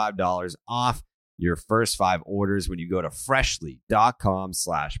 $125 off your first 5 orders when you go to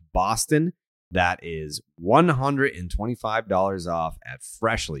freshly.com/Boston. That is $125 off at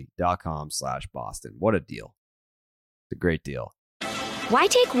freshly.com/Boston. What a deal. It's a great deal. Why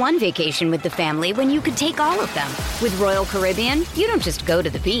take one vacation with the family when you could take all of them? With Royal Caribbean, you don't just go to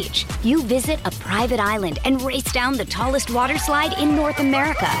the beach. You visit a private island and race down the tallest water slide in North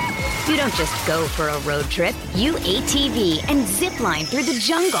America. You don't just go for a road trip. You ATV and zip line through the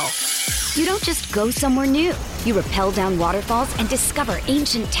jungle. You don't just go somewhere new. You rappel down waterfalls and discover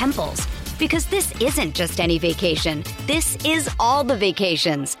ancient temples. Because this isn't just any vacation. This is all the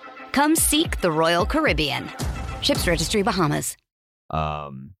vacations. Come seek the Royal Caribbean. Ships Registry, Bahamas.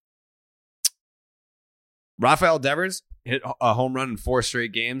 Rafael Devers hit a home run in 4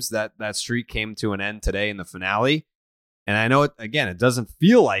 straight games. That streak came to an end today in the finale. And I know, it doesn't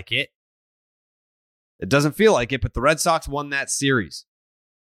feel like it. It doesn't feel like it, but the Red Sox won that series.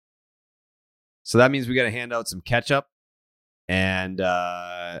 So that means we got to hand out some ketchup. And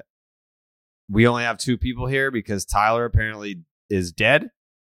we only have 2 people here because Tyler apparently is dead.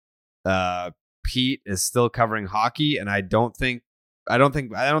 Pete is still covering hockey, and I don't think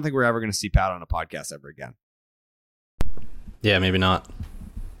we're ever going to see Pat on a podcast ever again. Yeah, maybe not.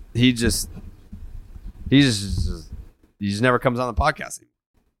 He just never comes on the podcast anymore.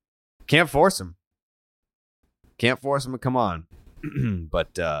 Can't force him. Can't force him to come on.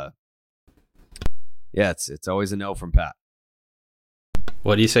 But yeah, it's always a no from Pat.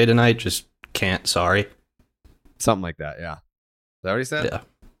 What do you say tonight? Just can't. Sorry. Something like that. Yeah. Is that what he said? Yeah.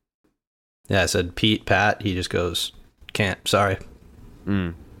 Yeah, I said Pete, Pat. He just goes, can't. Sorry.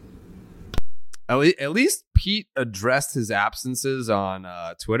 At least Pete addressed his absences on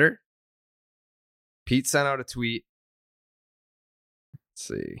Twitter. Pete sent out a tweet. Let's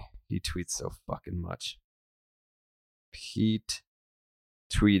see. He tweets so fucking much. Pete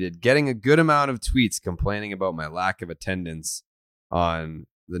tweeted, getting a good amount of tweets complaining about my lack of attendance on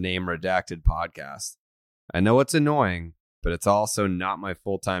the Name Redacted podcast. I know it's annoying, but it's also not my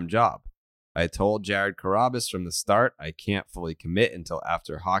full-time job. I told Jared Carabas from the start I can't fully commit until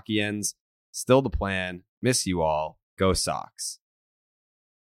after hockey ends. Still the plan. Miss you all. Go Sox.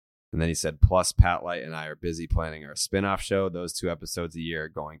 And then he said, plus Pat Light and I are busy planning our spin-off show. Those 2 episodes a year are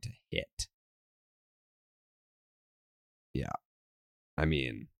going to hit. Yeah. I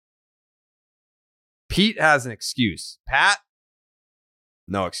mean, Pete has an excuse. Pat,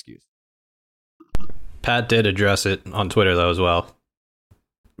 no excuse. Pat did address it on Twitter, though, as well.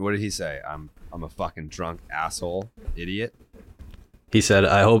 What did he say? I'm a fucking drunk asshole idiot. He said,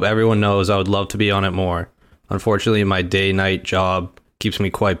 I hope everyone knows I would love to be on it more. Unfortunately, my day-night job keeps me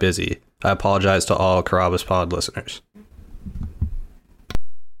quite busy. I apologize to all Carabas Pod listeners.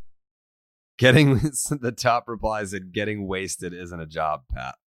 Getting the top reply said, getting wasted isn't a job,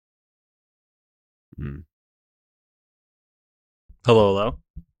 Pat. Hello.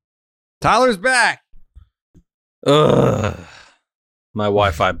 Tyler's back. Ugh. My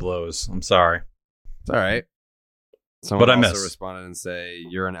Wi-Fi blows. I'm sorry. It's all right. Someone But I also miss. responded and say,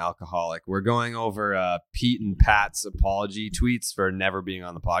 you're an alcoholic. We're going over Pete and Pat's apology tweets for never being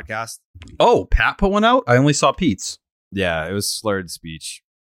on the podcast. Oh, Pat put one out? I only saw Pete's. Yeah, it was slurred speech.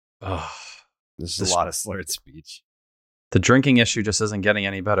 Ugh. There's a lot of slurred speech. The drinking issue just isn't getting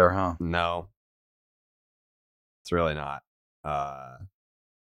any better, huh? No. It's really not.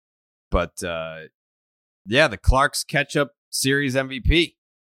 But yeah, the Clark's Ketchup Series MVP.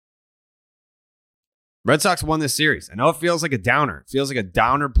 Red Sox won this series. I know it feels like a downer. It feels like a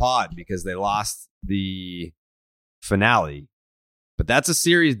downer pod because they lost the finale. But that's a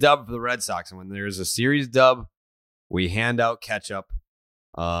series dub for the Red Sox. And when there's a series dub, we hand out ketchup.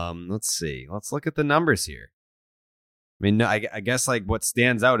 Let's see. Let's look at the numbers here. I mean, I guess like what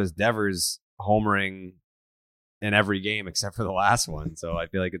stands out is Devers homering in every game except for the last one. So I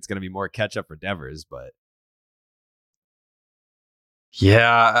feel like it's going to be more ketchup for Devers, but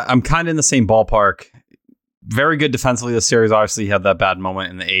yeah, I'm kind of in the same ballpark. Very good defensively this series. Obviously, he had that bad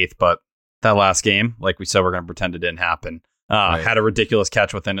moment in the 8th, but that last game, like we said, we're going to pretend it didn't happen. Right. Had a ridiculous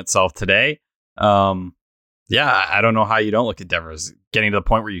catch within itself today. Yeah, I don't know how you don't look at Devers getting to the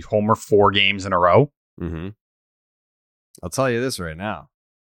point where you homer 4 games in a row. Mm-hmm. I'll tell you this right now.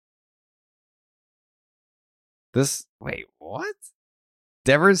 Wait, what?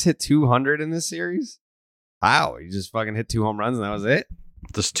 Devers hit 200 in this series? Wow, he just fucking hit 2 home runs and that was it?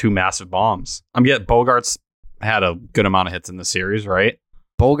 Just 2 massive bombs. I'm getting Bogarts had a good amount of hits in the series, right?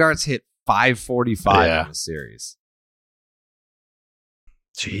 Bogarts hit 545 Yeah. in the series.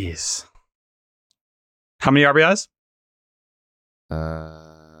 Jeez. How many RBIs? Let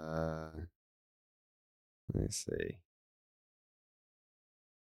me see.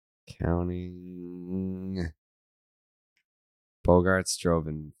 Counting. Bogarts drove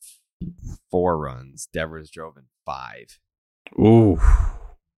in 4 runs. Devers drove in 5. Ooh.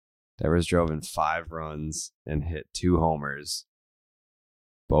 Devers drove in 5 runs and hit 2 homers.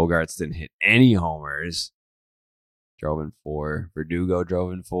 Bogarts didn't hit any homers. Drove in 4. Verdugo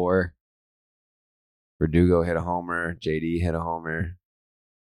drove in 4. Verdugo hit a homer. JD hit a homer.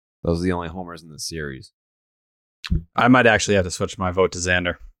 Those are the only homers in the series. I might actually have to switch my vote to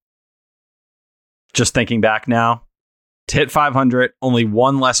Xander. Just thinking back now, to hit 500, only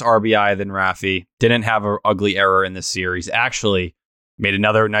one less RBI than Rafi. Didn't have an ugly error in this series. Actually, made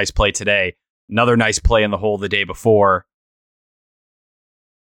another nice play today. Another nice play in the hole the day before.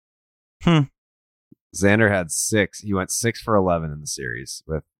 Xander had 6. He went 6 for 11 in the series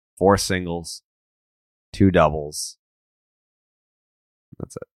with 4 singles, 2 doubles.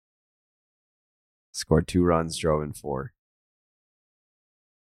 That's it. Scored 2 runs, drove in 4.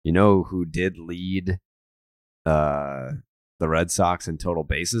 You know who did lead the Red Sox in total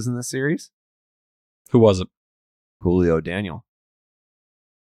bases in this series? Who was it? Julio Daniel.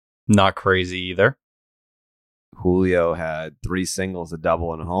 Not crazy either. Julio had 3 singles, a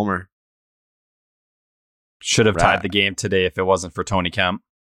double, and a homer. Should have tied the game today if it wasn't for Tony Kemp.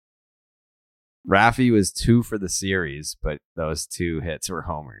 Rafi was 2 for the series, but those 2 hits were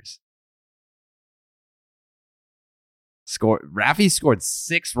homers. Rafi scored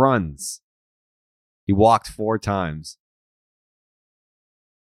 6 runs. He walked 4 times.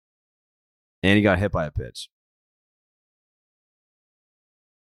 And he got hit by a pitch.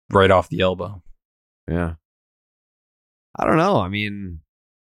 Right off the elbow. Yeah. I don't know. I mean,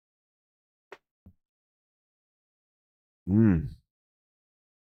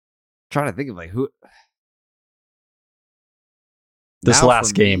 trying to think of like who. This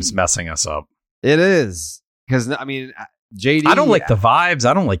last game's messing us up. It is. Because, I mean, JD. I don't like the vibes.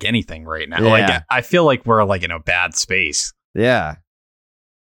 I don't like anything right now. Yeah. Like, I feel like we're like in a bad space. Yeah.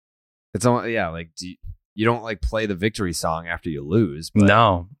 It's like you don't like play the victory song after you lose. But.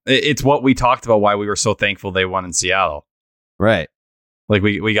 No, it's what we talked about. Why we were so thankful they won in Seattle. Right. Like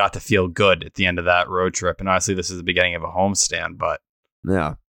we got to feel good at the end of that road trip. And honestly, this is the beginning of a homestand, but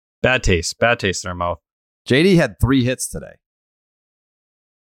yeah, bad taste in our mouth. JD had 3 hits today.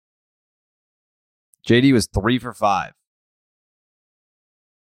 JD was 3 for 5.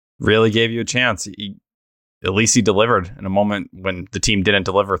 Really gave you a chance. At least he delivered in a moment when the team didn't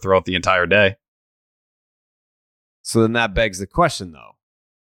deliver throughout the entire day. So then that begs the question, though.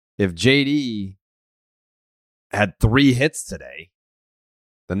 If JD had 3 hits today,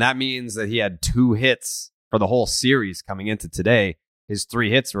 then that means that he had 2 hits for the whole series coming into today. His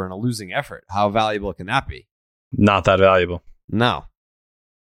 3 hits were in a losing effort. How valuable can that be? Not that valuable. No.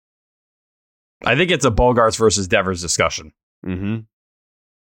 I think it's a Bogarts versus Devers discussion. Mm-hmm.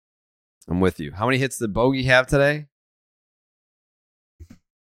 I'm with you. How many hits did Bogey have today?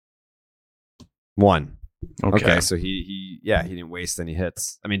 1. Okay, so he didn't waste any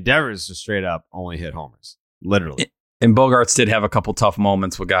hits. I mean, Devers just straight up only hit homers, literally. And Bogarts did have a couple tough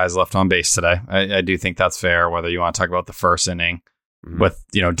moments with guys left on base today. I do think that's fair. Whether you want to talk about the first inning with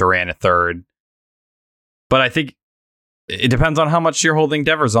Duran at third, but I think it depends on how much you're holding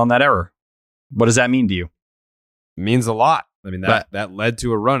Devers on that error. What does that mean to you? It means a lot. I mean, that led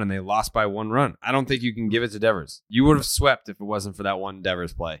to a run, and they lost by 1 run. I don't think you can give it to Devers. You would have swept if it wasn't for that one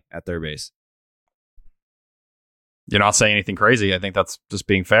Devers play at third base. You're not saying anything crazy. I think that's just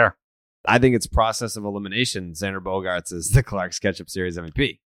being fair. I think it's process of elimination. Xander Bogaerts is the Clark Ketchup Series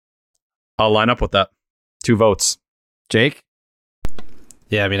MVP. I'll line up with that. 2 votes. Jake?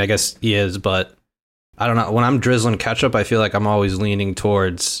 Yeah, I mean, I guess he is, but I don't know. When I'm drizzling ketchup, I feel like I'm always leaning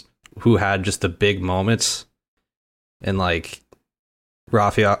towards who had just the big moments. And like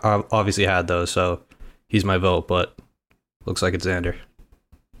Rafi obviously had those, so he's my vote, but looks like it's Xander.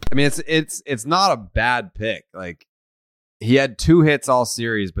 I mean, it's not a bad pick. Like, he had 2 hits all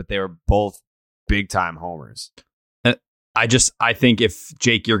series, but they were both big time homers. I think if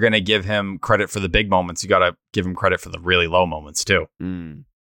Jake, you're going to give him credit for the big moments, you got to give him credit for the really low moments too.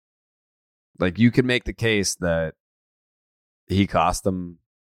 Like, you could make the case that he cost them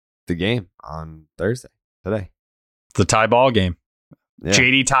the game on Thursday today. It's a tie ball game. Yeah.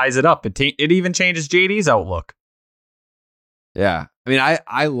 JD ties it up. It even changes JD's outlook. Yeah, I mean,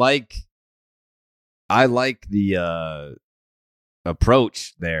 I like the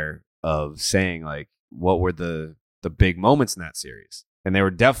approach there of saying like what were the big moments in that series, and they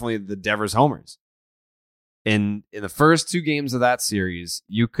were definitely the Devers homers. In the first 2 games of that series,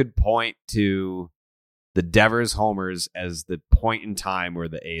 you could point to the Devers homers as the point in time where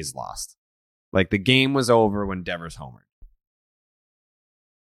the A's lost. Like, the game was over when Devers homered.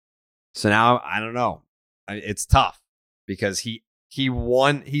 So now, I don't know. It's tough because he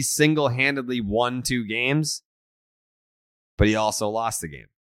single-handedly won 2 games, but he also lost the game.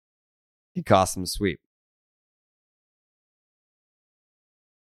 He cost them a sweep.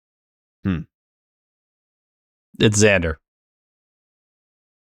 It's Xander.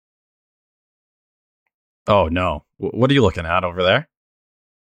 Oh, no. What are you looking at over there?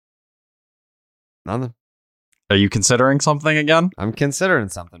 Nothing. Are you considering something again? I'm considering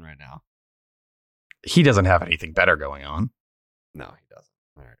something right now. He doesn't have anything better going on. No, he doesn't.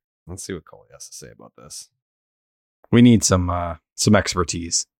 All right. Let's see what Coley has to say about this. We need some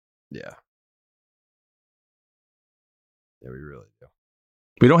expertise. Yeah. Yeah, we really do.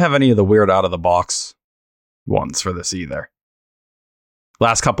 We don't have any of the weird out of the box ones for this either.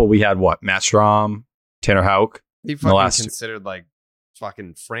 Last couple we had what? Matt Strom, Tanner Houck. He fucking considered like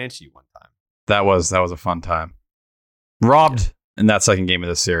fucking Franchi one time. That was a fun time. Robbed in that second game of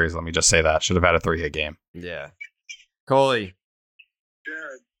this series. Let me just say that. Should have had a 3-hit game. Yeah. Coley.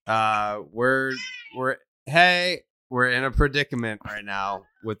 Jared. We're in a predicament right now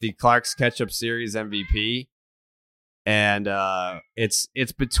with the Clark's Ketchup Series MVP. And it's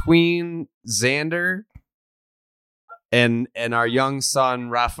between Xander and our young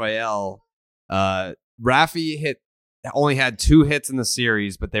son Rafael. Rafi only had 2 hits in the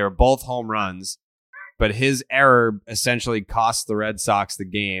series, but they were both home runs. But his error essentially cost the Red Sox the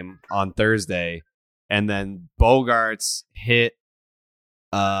game on Thursday. And then Bogaerts hit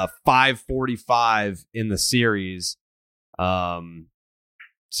 545 in the series.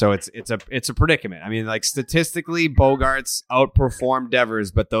 So it's a predicament. I mean, like statistically, Bogaerts outperformed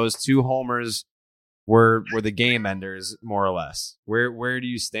Devers, but those 2 homers were the game enders, more or less. Where do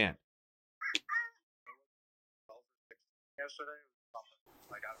you stand? Yesterday,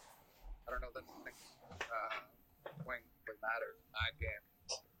 like I don't know that things swing really mattered in that game.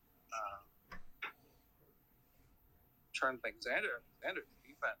 Trying to think, Xander's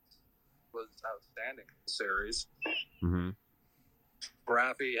defense was outstanding in the series. Mm-hmm.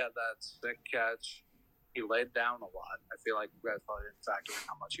 Rafi had that sick catch. He laid down a lot. I feel like you guys probably didn't factor in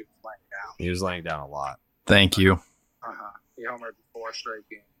how much he was laying down. He was laying down a lot. Thank you. He homered 4 straight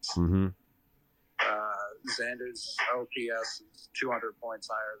games. Mm-hmm. Xander's OPS is 200 points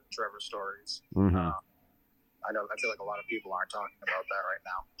higher than Trevor Story's. Mm-hmm. I feel like a lot of people aren't talking about that right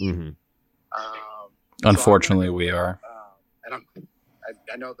now. Mm-hmm. Unfortunately, we are. And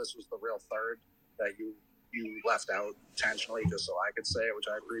I know this was the real third that you left out intentionally just so I could say it, which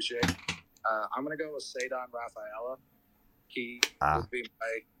I appreciate. I'm going to go with Ceddanne Rafaela. He would be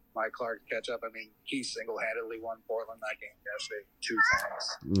my Clark catch-up. I mean, he single-handedly won Portland that game yesterday 2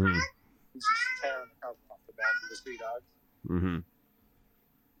 times. Mm-hmm. He's just tearing the cover off the back of the Sea Dogs. Mm-hmm.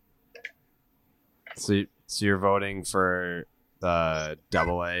 So you're voting for the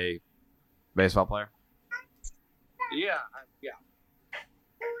AA baseball player? Yeah.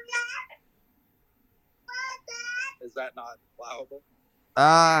 Is that not allowable?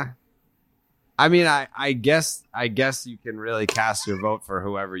 I mean, I guess you can really cast your vote for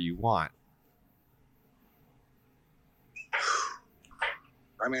whoever you want.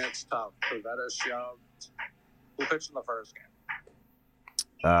 I mean, it's tough. Pivetta shoved. Who pitched in the first game?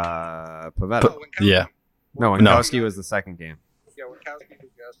 Pivetta. Yeah. No, Winkowski was the second game. Yeah, Winkowski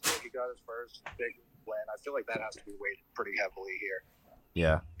was yesterday. He got his first big win. I feel like that has to be weighted pretty heavily here.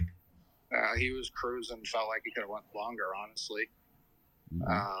 Yeah. He was cruising. Felt like he could have went longer, honestly.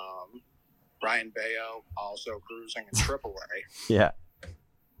 Mm-hmm. Brian Bayo also cruising in AAA. Yeah.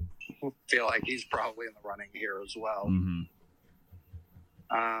 Feel like he's probably in the running here as well. Mm-hmm.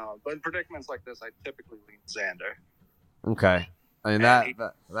 But in predicaments like this, I typically lean Xander. Okay. I mean,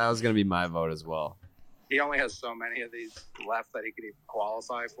 that was going to be my vote as well. He only has so many of these left that he could even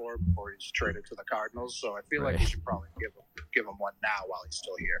qualify for before he's traded to the Cardinals. So I feel like we should probably give him one now while he's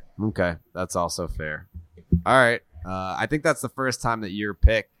still here. Okay. That's also fair. All right. I think that's the first time that your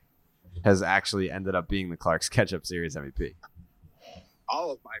pick has actually ended up being the Clark's Ketchup Series MVP. All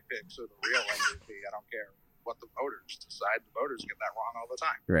of my picks are the real MVP. I don't care what the voters decide. The voters get that wrong all the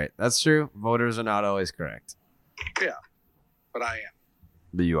time. Right. That's true. Voters are not always correct. Yeah. But I am.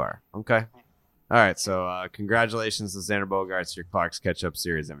 But you are. Okay. All right. So congratulations to Xander Bogaerts, your Clark's Ketchup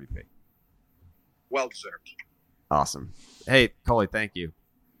Series MVP. Well deserved. Awesome. Hey, Coley, thank you.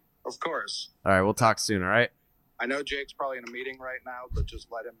 Of course. All right. We'll talk soon. All right. I know Jake's probably in a meeting right now, but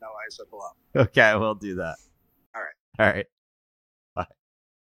just let him know I said hello. Okay. We'll do that. All right. All right. Bye.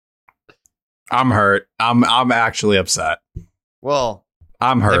 I'm hurt. I'm actually upset. Well,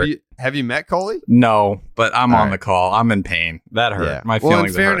 I'm hurt. Have you met Coley? No, but I'm on the call. I'm in pain. That hurt. Yeah. My feelings. Well,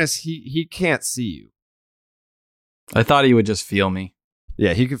 in fairness, he can't see you. I thought he would just feel me.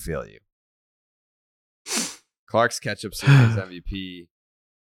 Yeah, he could feel you. Clark's Ketchup Series MVP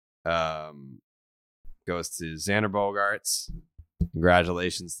goes to Xander Bogaerts.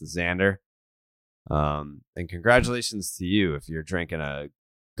 Congratulations to Xander. And congratulations to you if you're drinking a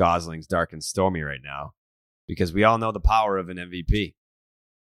Gosling's Dark and Stormy right now because we all know the power of an MVP.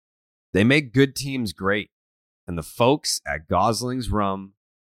 They make good teams great. And the folks at Gosling's Rum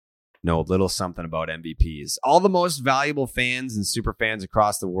know a little something about MVPs. All the most valuable fans and super fans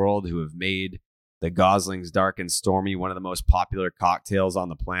across the world who have made the Gosling's Dark and Stormy one of the most popular cocktails on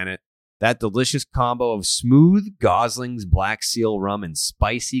the planet. That delicious combo of smooth Gosling's Black Seal Rum and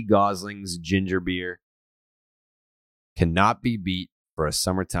spicy Gosling's Ginger Beer cannot be beat for a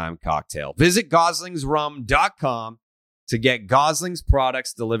summertime cocktail. Visit goslingsrum.com to get Gosling's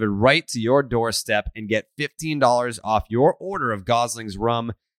products delivered right to your doorstep and get $15 off your order of Gosling's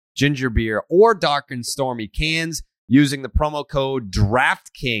Rum, Ginger Beer, or Dark and Stormy cans using the promo code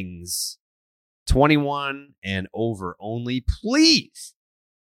DraftKings. 21 and over only. Please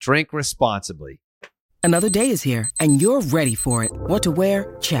drink responsibly. Another day is here, and you're ready for it. What to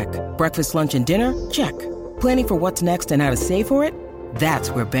wear? Check. Breakfast, lunch, and dinner? Check. Planning for what's next and how to save for it? That's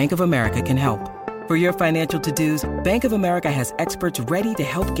where Bank of America can help. For your financial to-dos, Bank of America has experts ready to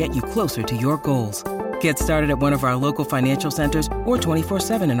help get you closer to your goals. Get started at one of our local financial centers or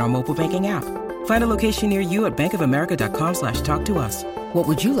 24/7 in our mobile banking app. Find a location near you at bankofamerica.com/talktous. What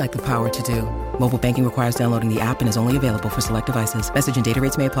would you like the power to do? Mobile banking requires downloading the app and is only available for select devices. Message and data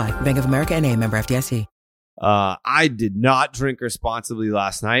rates may apply. Bank of America NA, member FDIC. I did not drink responsibly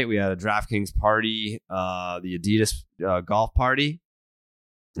last night. We had a DraftKings party, the Adidas golf party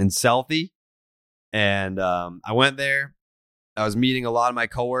in Southie. And I went there. I was meeting a lot of my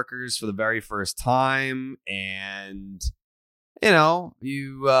coworkers for the very first time. And,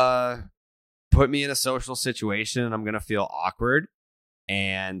 you put me in a social situation and I'm going to feel awkward.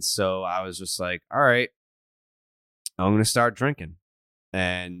 And so I was just like, all right, I'm going to start drinking.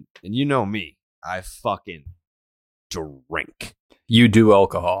 And you know me, I fucking drink. You do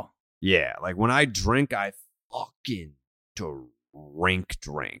alcohol. Yeah. Like when I drink, I fucking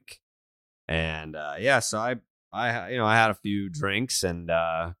drink. And so I had a few drinks and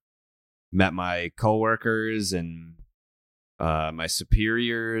met my coworkers and my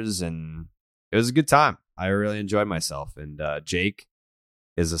superiors, and it was a good time. I really enjoyed myself. And Jake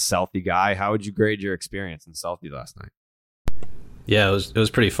is a Southie guy. How would you grade your experience in Southie last night? Yeah, it was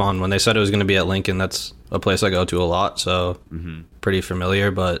pretty fun. When they said it was going to be at Lincoln, that's a place I go to a lot, so pretty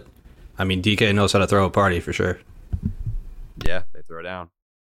familiar. But I mean, DK knows how to throw a party for sure. Yeah, they throw down.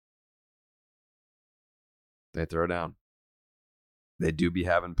 They do be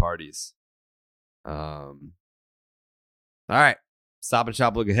having parties. All right, Stop and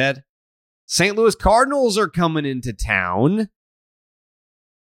Shop. Look ahead. St. Louis Cardinals are coming into town.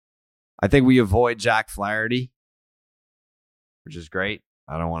 I think we avoid Jack Flaherty, which is great.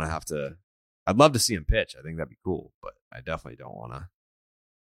 I don't want to have to. I'd love to see him pitch. I think that'd be cool, but I definitely don't want to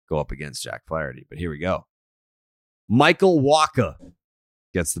go up against Jack Flaherty. But here we go. Michael Wacha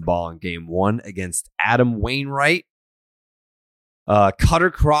gets the ball in game 1 against Adam Wainwright.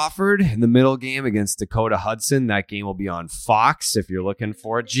 Cutter Crawford in the middle game against Dakota Hudson. That game will be on Fox if you're looking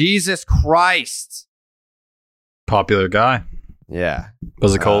for it. Jesus Christ. Popular guy. Yeah.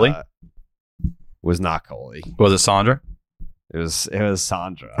 Was it Coley? Was not Coley. Was it Sandra? It was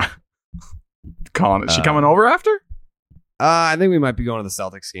Sandra. Colin, is she coming over after? I think we might be going to the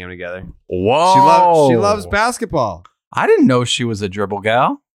Celtics game together. Whoa. She loves basketball. I didn't know she was a dribble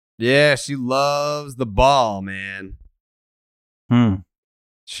gal. Yeah, she loves the ball, man.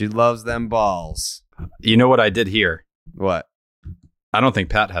 She loves them balls. You know what I did hear? What? I don't think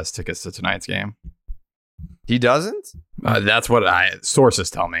Pat has tickets to tonight's game. He doesn't? That's what sources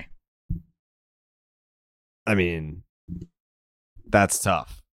tell me. I mean, that's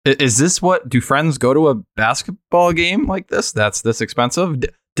tough. Is this what? Do friends go to a basketball game like this? That's this expensive?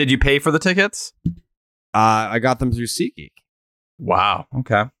 Did you pay for the tickets? I got them through SeatGeek. Wow.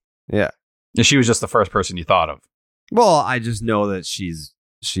 Okay. Yeah. And she was just the first person you thought of. Well, I just know that she's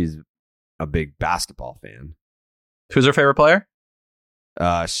a big basketball fan. Who's her favorite player?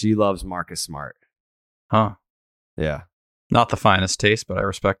 She loves Marcus Smart. Huh. Yeah. Not the finest taste, but I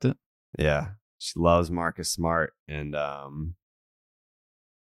respect it. Yeah. She loves Marcus Smart. And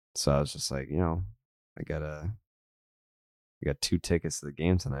so I was just like, I got 2 tickets to the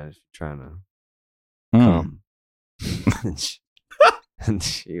game tonight if you're trying to come. And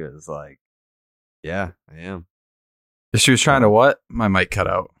she was like, yeah, I am. She was trying to what? My mic cut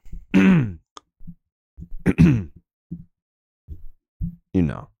out.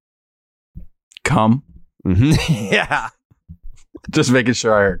 Come? Yeah. Just making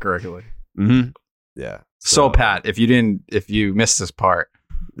sure I heard correctly. Yeah. So Pat, if you missed this part.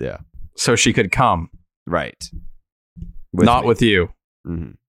 Yeah. So she could come. Right. Not with you.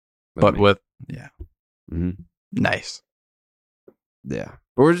 Mm-hmm. But me. with, yeah. Mm-hmm. Nice. Yeah.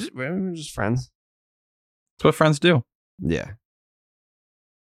 We're just friends. That's what friends do. Yeah.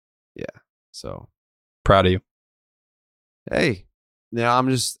 Yeah. So proud of you. Hey,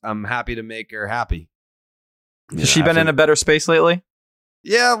 I'm happy to make her happy. Has she been in a better space lately?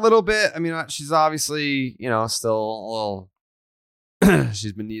 Yeah, a little bit. I mean, she's obviously, still a little.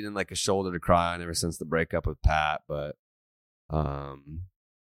 She's been needing like a shoulder to cry on ever since the breakup with Pat. But,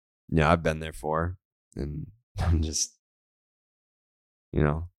 I've been there for her, and I'm just,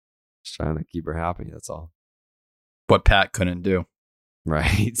 just trying to keep her happy. That's all. What Pat couldn't do,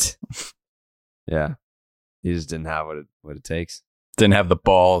 right? Yeah, he just didn't have what it takes. Didn't have the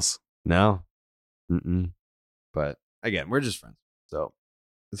balls. No. But again, we're just friends, so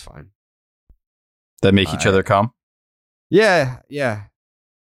it's fine. That make each other come? Yeah.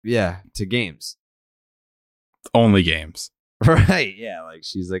 To games. Only games. Right. Yeah. Like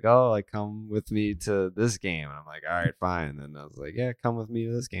she's like, oh, like come with me to this game. And I'm like, all right, fine. And then I was like, yeah, come with me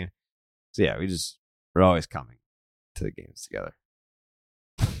to this game. So yeah, we're always coming to the games together.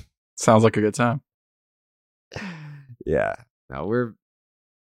 Sounds like a good time. Yeah. No,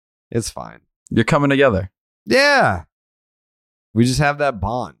 it's fine. You're coming together. Yeah. We just have that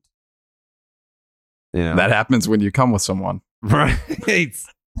bond. That happens when you come with someone. Right.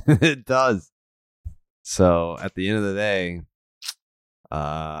 It does. So at the end of the day,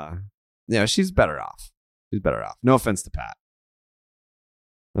 she's better off. No offense to Pat.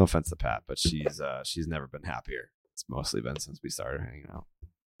 But she's never been happier. It's mostly been since we started hanging out.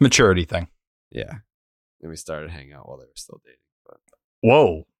 Maturity thing. Yeah. And we started hanging out while they were still dating. But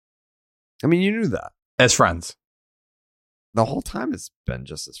whoa. I mean, you knew that. As friends. The whole time it's been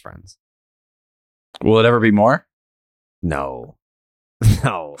just as friends. Will it ever be more? No.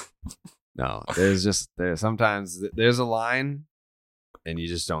 No. Sometimes there's a line and you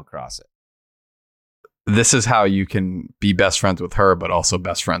just don't cross it. This is how you can be best friends with her, but also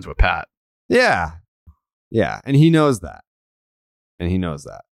best friends with Pat. Yeah. Yeah. And he knows that.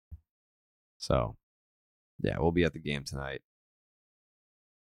 So, yeah, we'll be at the game tonight.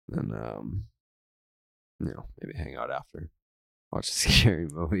 And, maybe hang out after. Watch a scary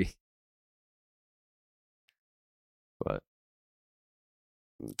movie. But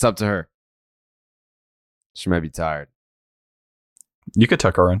it's up to her. She might be tired. You could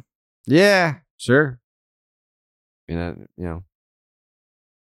tuck her in. Yeah, sure. It's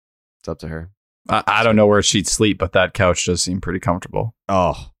up to her. I don't know where she'd sleep, but that couch does seem pretty comfortable.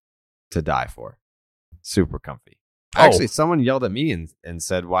 Oh, to die for. Super comfy. Actually, someone yelled at me and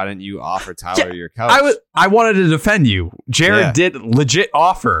said, why didn't you offer Tyler your couch? I wanted to defend you. Jared did legit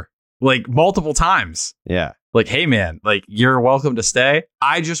offer, like, multiple times. Yeah. Like, hey, man, like, you're welcome to stay.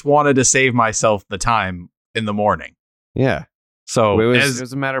 I just wanted to save myself the time in the morning. Yeah. So it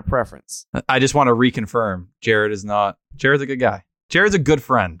was a matter of preference. I just want to reconfirm Jared's a good guy. Jared's a good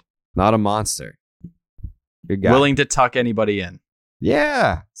friend. Not a monster. Good guy. Willing to tuck anybody in.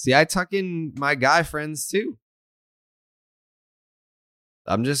 Yeah. See, I tuck in my guy friends too.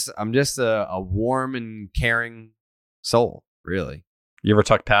 I'm just a warm and caring soul, really. You ever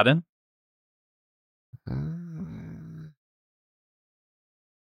tuck Pat in?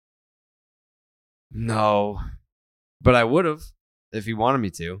 No, but I would have if he wanted me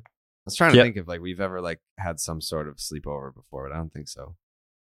to. I was trying to think if like we've ever like had some sort of sleepover before, but I don't think so.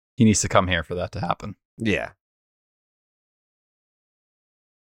 He needs to come here for that to happen. Yeah.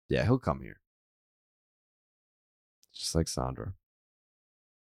 Yeah, he'll come here. Just like Sandra.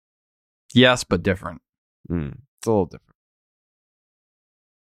 Yes, but different. It's a little different.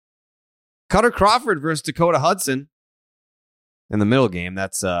 Cutter Crawford versus Dakota Hudson in the middle game.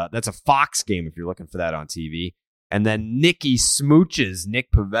 That's a Fox game if you're looking for that on TV. And then Nicky Smooches,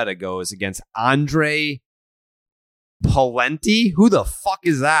 Nick Pivetta goes against Andre Palenti. Who the fuck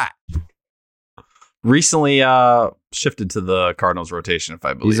is that? Recently shifted to the Cardinals rotation, if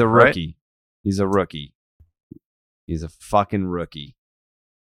I believe. He's a rookie. Right? He's a rookie. He's a fucking rookie.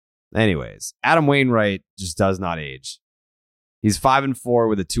 Anyways, Adam Wainwright just does not age. He's 5-4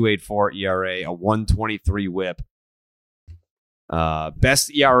 with a 2.84 ERA, a 1.23 WHIP.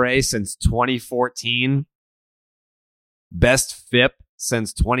 Best ERA since 2014. Best FIP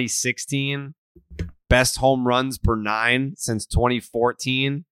since 2016. Best home runs per 9 since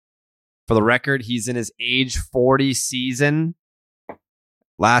 2014. For the record, he's in his age 40 season.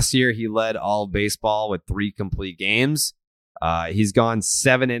 Last year, he led all of baseball with 3 complete games. He's gone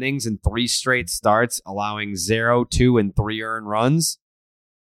 7 innings in 3 straight starts, allowing 0, 2, and 3 earned runs.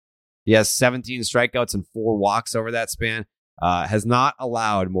 He has 17 strikeouts and 4 walks over that span. Has not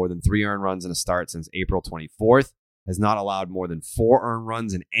allowed more than 3 earned runs in a start since April 24th. Has not allowed more than 4 earned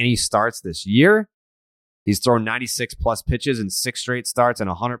runs in any starts this year. He's thrown 96 plus pitches in 6 straight starts and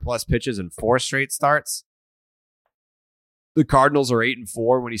 100 plus pitches in 4 straight starts. The Cardinals are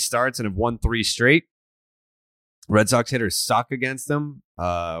 8-4 when he starts and have won 3 straight. Red Sox hitters suck against him.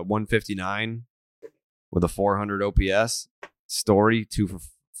 159 with a 400 OPS. Story 2 for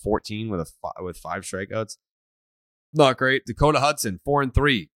 14 with 5 strikeouts. Not great. Dakota Hudson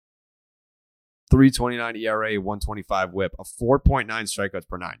 4-3. 3.29 ERA, 125 WHIP, a 4.9 strikeouts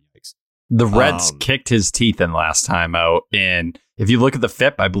per 9. Yikes. The Reds kicked his teeth in last time out. And if you look at the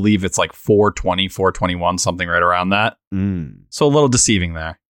FIP, I believe it's like 420, 421, something right around that. So a little deceiving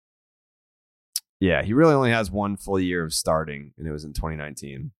there. Yeah, he really only has 1 full year of starting, and it was in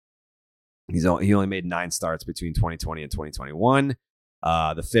 2019. He only made 9 starts between 2020 and 2021.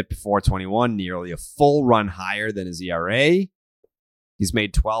 The FIP 421, nearly a full run higher than his ERA. He's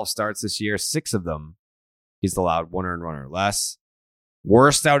made 12 starts this year. 6 of them, he's allowed 1 earned run or less.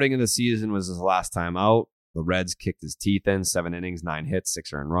 Worst outing of the season was his last time out. The Reds kicked his teeth in. 7 innings, 9 hits,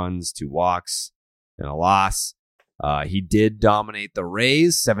 6 earned runs, 2 walks, and a loss. He did dominate the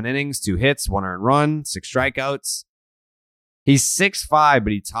Rays. 7 innings, 2 hits, 1 earned run, 6 strikeouts. He's 6'5",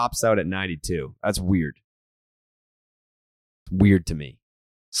 but he tops out at 92. That's weird. Weird to me.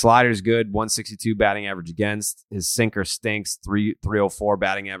 Slider's good, 162 batting average against. His sinker stinks, 304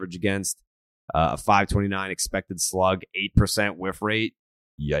 batting average against. A 529 expected slug, 8% whiff rate.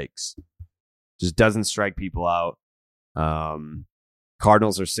 Yikes. Just doesn't strike people out.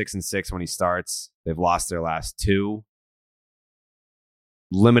 Cardinals are 6-6 when he starts. They've lost their last 2.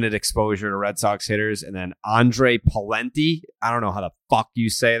 Limited exposure to Red Sox hitters. And then Andre Palenti. I don't know how the fuck you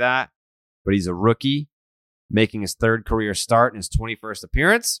say that, but he's a rookie, making his 3rd career start in his 21st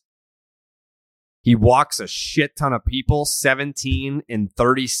appearance. He walks a shit ton of people, 17 in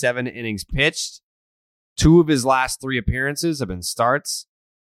 37 innings pitched. 2 of his last 3 appearances have been starts.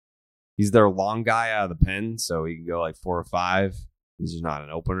 He's their long guy out of the pen, so he can go like 4 or 5. He's just not an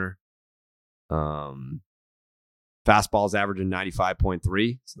opener. Fastball's averaging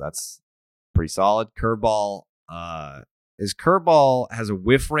 95.3, so that's pretty solid. Curveball, his curveball has a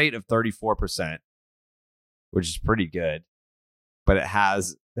whiff rate of 34%, which is pretty good, but it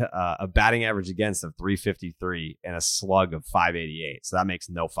has a batting average against of 353 and a slug of 588. So that makes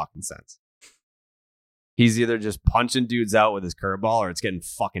no fucking sense. He's either just punching dudes out with his curveball or it's getting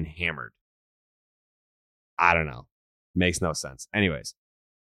fucking hammered. I don't know. Makes no sense. Anyways,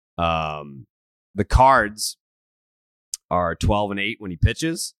 the Cards are 12-8 when he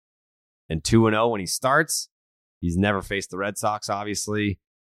pitches and 2-0 when he starts. He's never faced the Red Sox, obviously.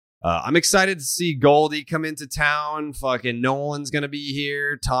 I'm excited to see Goldie come into town. Fucking Nolan's going to be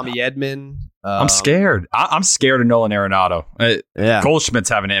here. Tommy Edman. I'm scared. I'm scared of Nolan Arenado. Yeah. Goldschmidt's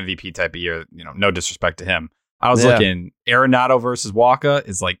having an MVP type of year. No disrespect to him. I was looking. Arenado versus Waka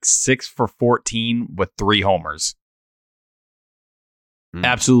is like 6 for 14 with 3 homers.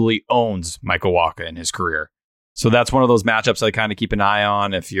 Absolutely owns Michael Waka in his career. So that's one of those matchups I kind of keep an eye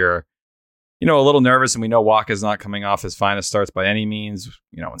on if you're a little nervous, and we know Waka's not coming off his finest starts by any means,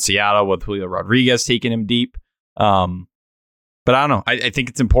 in Seattle with Julio Rodriguez taking him deep. But I don't know. I think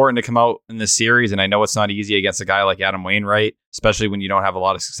it's important to come out in this series, and I know it's not easy against a guy like Adam Wainwright, especially when you don't have a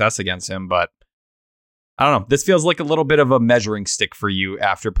lot of success against him. But I don't know. This feels like a little bit of a measuring stick for you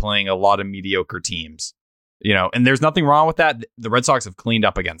after playing a lot of mediocre teams. And there's nothing wrong with that. The Red Sox have cleaned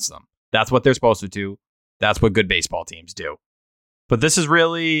up against them. That's what they're supposed to do. That's what good baseball teams do. But this is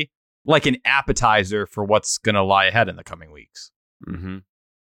really like an appetizer for what's going to lie ahead in the coming weeks. Mm-hmm.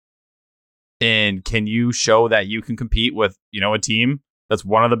 And can you show that you can compete with, a team that's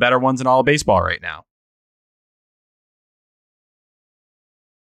one of the better ones in all of baseball right now?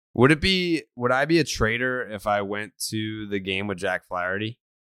 Would I be a traitor if I went to the game with Jack Flaherty?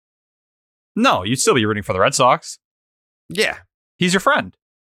 No, you'd still be rooting for the Red Sox. Yeah. He's your friend.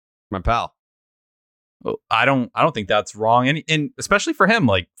 My pal. Well, I don't think that's wrong. And especially for him,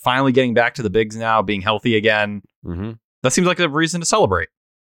 like finally getting back to the bigs now, being healthy again. Mm-hmm. That seems like a reason to celebrate.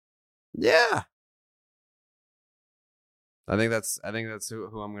 Yeah. I think that's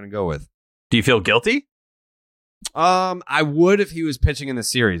who I'm going to go with. Do you feel guilty? I would if he was pitching in the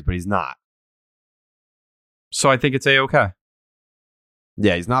series, but he's not. So I think it's A-okay.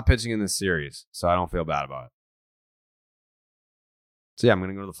 Yeah, he's not pitching in this series, so I don't feel bad about it. So yeah, I'm going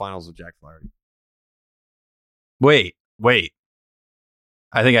to go to the finals with Jack Flaherty. Wait.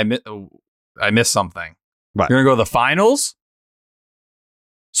 I think I missed something. What? You're going to go to the finals?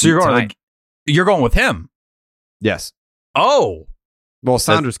 So you're going with him? Yes. Oh. Well,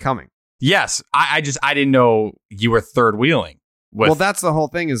 Sandra's coming. Yes. I didn't know you were third wheeling. Well, that's the whole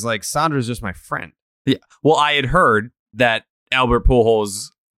thing is like Sandra's just my friend. Yeah. Well, I had heard that Albert Pujols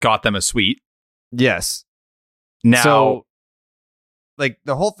got them a suite. Yes. Now, so, like,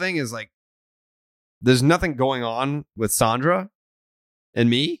 the whole thing is like, there's nothing going on with Sandra and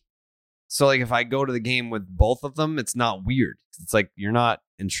me. So, like, if I go to the game with both of them, it's not weird. It's like you're not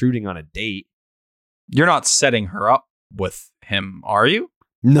intruding on a date. you're not setting her up with him, are you?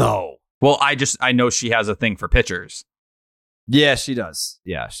 No. Well, I know she has a thing for pitchers. Yeah, she does.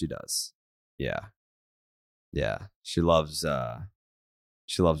 Yeah, she does. Yeah. Yeah. She loves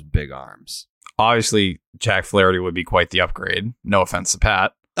big arms. Obviously, Jack Flaherty would be quite the upgrade. No offense to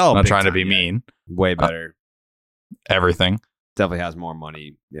Pat. Oh, I'm not big trying to time, be yeah. mean. Way better. Everything. Definitely has more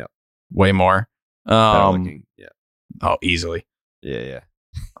money. Yeah. Way more. Better looking. Yeah. Oh, easily. Yeah.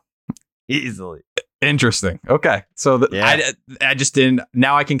 Easily. Interesting. Okay. So I just didn't.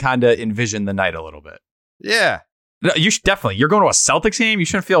 Now I can kind of envision the night a little bit. Yeah. No, you should definitely. You're going to a Celtics game. You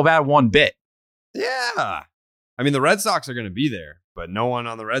shouldn't feel bad one bit. Yeah. I mean, the Red Sox are going to be there, but no one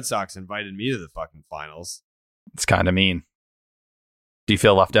on the Red Sox invited me to the fucking finals. It's kind of mean. Do you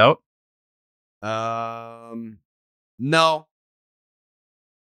feel left out? No.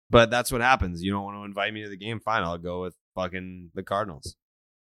 But that's what happens. You don't want to invite me to the game. Fine, I'll go with fucking the Cardinals.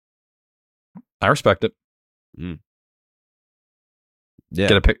 I respect it. Yeah. You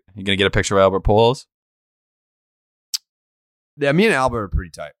gonna get a picture of Albert Pujols? Yeah, me and Albert are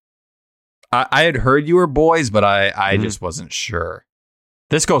pretty tight. I had heard you were boys, but I just wasn't sure.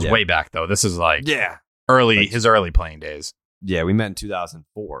 This goes way back though. This is like his early playing days. Yeah, we met in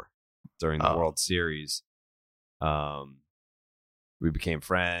 2004 during the World Series. We became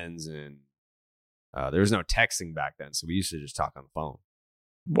friends, and there was no texting back then, so we used to just talk on the phone.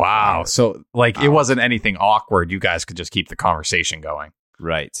 Wow. So like it wasn't anything awkward. You guys could just keep the conversation going.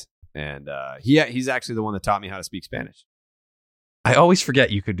 Right. And he's actually the one that taught me how to speak Spanish. I always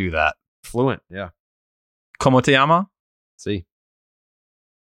forget you could do that. Fluent, yeah. ¿Cómo te llama? Sí.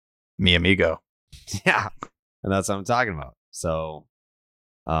 Mi amigo. Yeah. And that's what I'm talking about. So,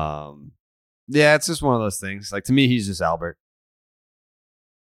 yeah, it's just one of those things. Like, to me, he's just Albert.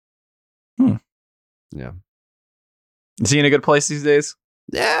 Yeah. Is he in a good place these days?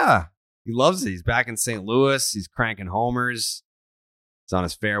 Yeah. He loves it. He's back in St. Louis. He's cranking homers. He's on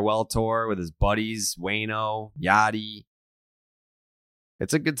his farewell tour with his buddies, Wayno, Yachty.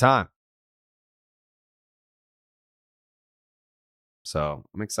 It's a good time. So,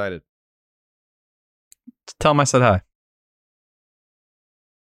 I'm excited. Tell him I said hi.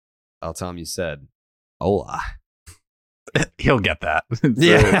 I'll tell him you said hola. He'll get that.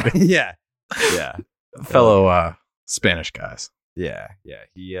 Yeah. Fellow Spanish guys. Yeah.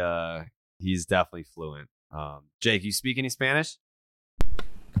 He's definitely fluent. Jake, you speak any Spanish?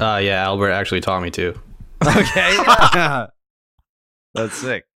 Yeah, Albert actually taught me to. Okay. That's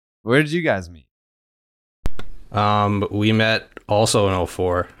sick. Where did you guys meet? We met also in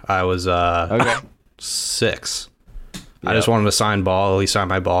 04. I was 6. Yep. I just wanted to sign ball. He signed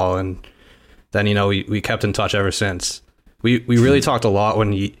my ball, and then we kept in touch ever since. We really talked a lot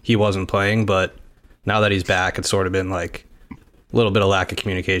when he wasn't playing, but now that he's back, it's sort of been like a little bit of lack of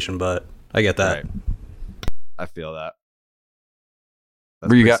communication. But I get that. Right. I feel that. That's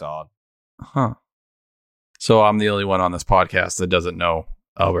pretty solid. Huh. So I'm the only one on this podcast that doesn't know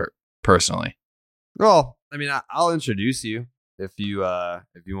Albert personally. Well, I mean, I'll introduce you if you want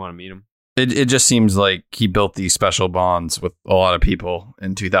to meet him. It just seems like he built these special bonds with a lot of people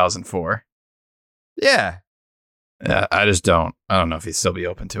in 2004. Yeah. Yeah, I don't know if he'd still be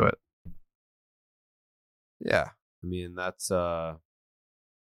open to it. Yeah. I mean, that's something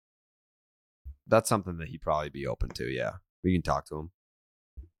that he'd probably be open to. Yeah. We can talk to him.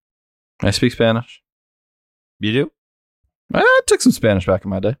 I speak Spanish. You do? I took some Spanish back in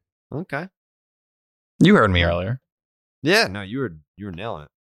my day. Okay. You heard me earlier. Yeah, no, you were nailing it.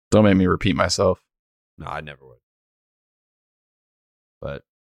 Don't make me repeat myself. No, I never would. But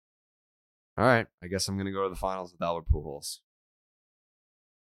all right, I guess I'm gonna go to the finals with Albert Pujols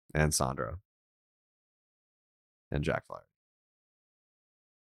and Sandra and Jack Flaherty.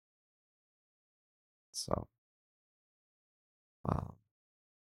 So,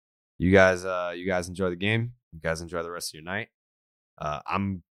 you guys enjoy the game. You guys enjoy the rest of your night.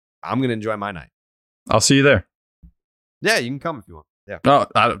 I'm gonna enjoy my night. I'll see you there. Yeah, you can come if you want. Yeah. No,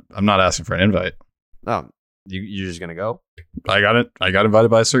 I'm not asking for an invite. No, you're just gonna go. I got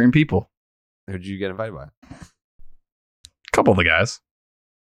invited by certain people. Who did you get invited by? A couple of the guys.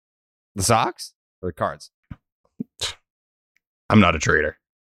 The Sox or the Cards? I'm not a trader.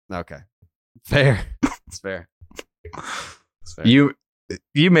 Okay, fair. It's fair. It's fair. You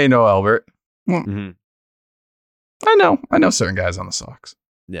may know Albert. Mm-hmm. I know certain guys on the Sox.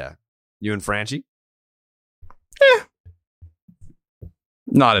 Yeah, you and Franchi.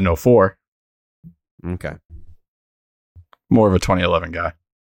 Not in 04. Okay. More of a 2011 guy.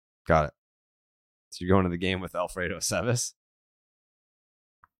 Got it. So you're going to the game with Alfredo Cevis?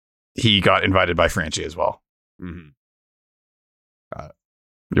 He got invited by Franchi as well. Mm-hmm. Got it.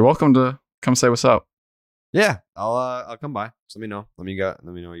 You're welcome to come say what's up. Yeah, I'll come by. Just let me know. Let me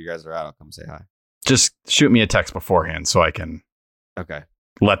know where you guys are at. I'll come say hi. Just shoot me a text beforehand so I can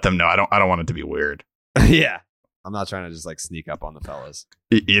let them know. I don't want it to be weird. Yeah. I'm not trying to just like sneak up on the fellas.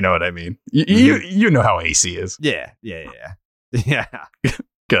 You know what I mean? You know how AC is. Yeah.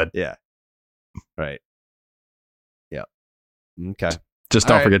 Good. Yeah. Right. Yep. Okay. Just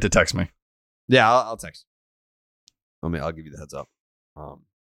don't forget to text me. Yeah, I'll text. I'll give you the heads up. All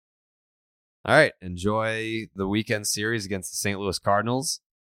right. Enjoy the weekend series against the St. Louis Cardinals.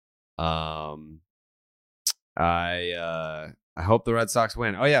 I hope the Red Sox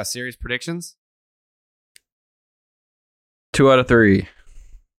win. Oh yeah, series predictions. 2 out of 3.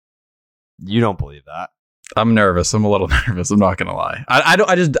 You don't believe that? I'm nervous. I'm a little nervous. I'm not gonna lie.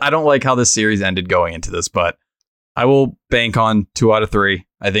 I don't like how this series ended going into this, but I will bank on 2 out of 3.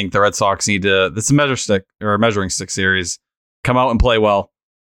 I think the Red Sox need to. This is a measuring stick series. Come out and play well.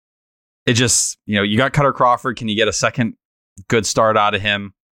 It just, you got Cutter Crawford. Can you get a second good start out of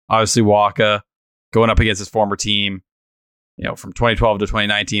him? Obviously, Walker going up against his former team. From 2012 to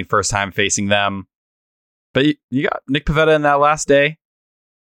 2019, first time facing them. But you got Nick Pivetta in that last day.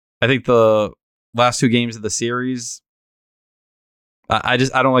 I think the last 2 games of the series. I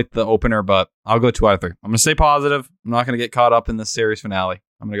don't like the opener, but I'll go 2 out of 3. I'm going to stay positive. I'm not going to get caught up in the series finale.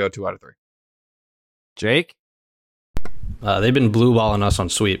 I'm going to go 2 out of 3. Jake? They've been blue balling us on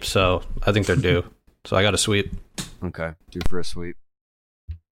sweep, so I think they're due. So I got a sweep. Okay, due for a sweep.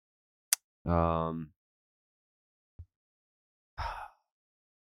 Yeah,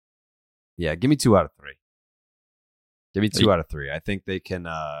 give me 2 out of 3. Give me 2 out of 3. I think they can.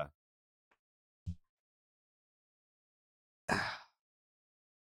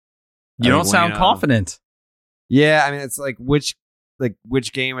 You don't sound confident. Yeah, I mean, it's like which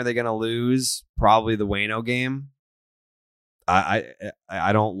game are they going to lose? Probably the Waino game. I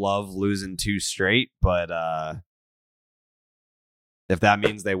don't love losing 2 straight, but if that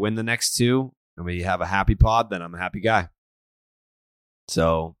means they win the next 2 and we have a happy pod, then I'm a happy guy.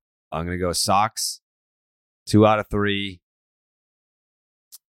 So I'm going to go Sox 2 out of 3.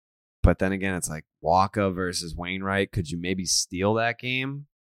 But then again, it's like Walker versus Wainwright. Could you maybe steal that game?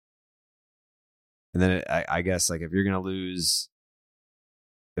 And then I guess like if you're going to lose,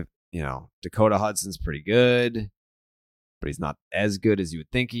 Dakota Hudson's pretty good, but he's not as good as you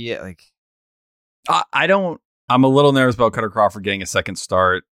would think he is. Like, I'm a little nervous about Cutter Crawford getting a second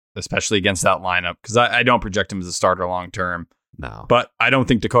start, especially against that lineup, because I don't project him as a starter long term. No. But I don't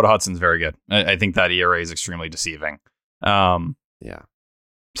think Dakota Hudson's very good. I think that ERA is extremely deceiving. Yeah.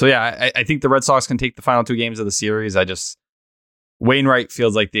 So yeah, I think the Red Sox can take the final 2 games of the series. Wainwright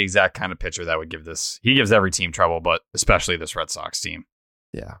feels like the exact kind of pitcher that would give this. He gives every team trouble, but especially this Red Sox team.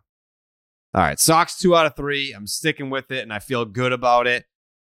 Yeah. All right. Sox 2 out of 3. I'm sticking with it, and I feel good about it.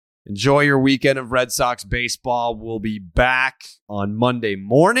 Enjoy your weekend of Red Sox baseball. We'll be back on Monday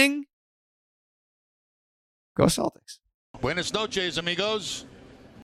morning. Go Celtics. Buenas noches, amigos.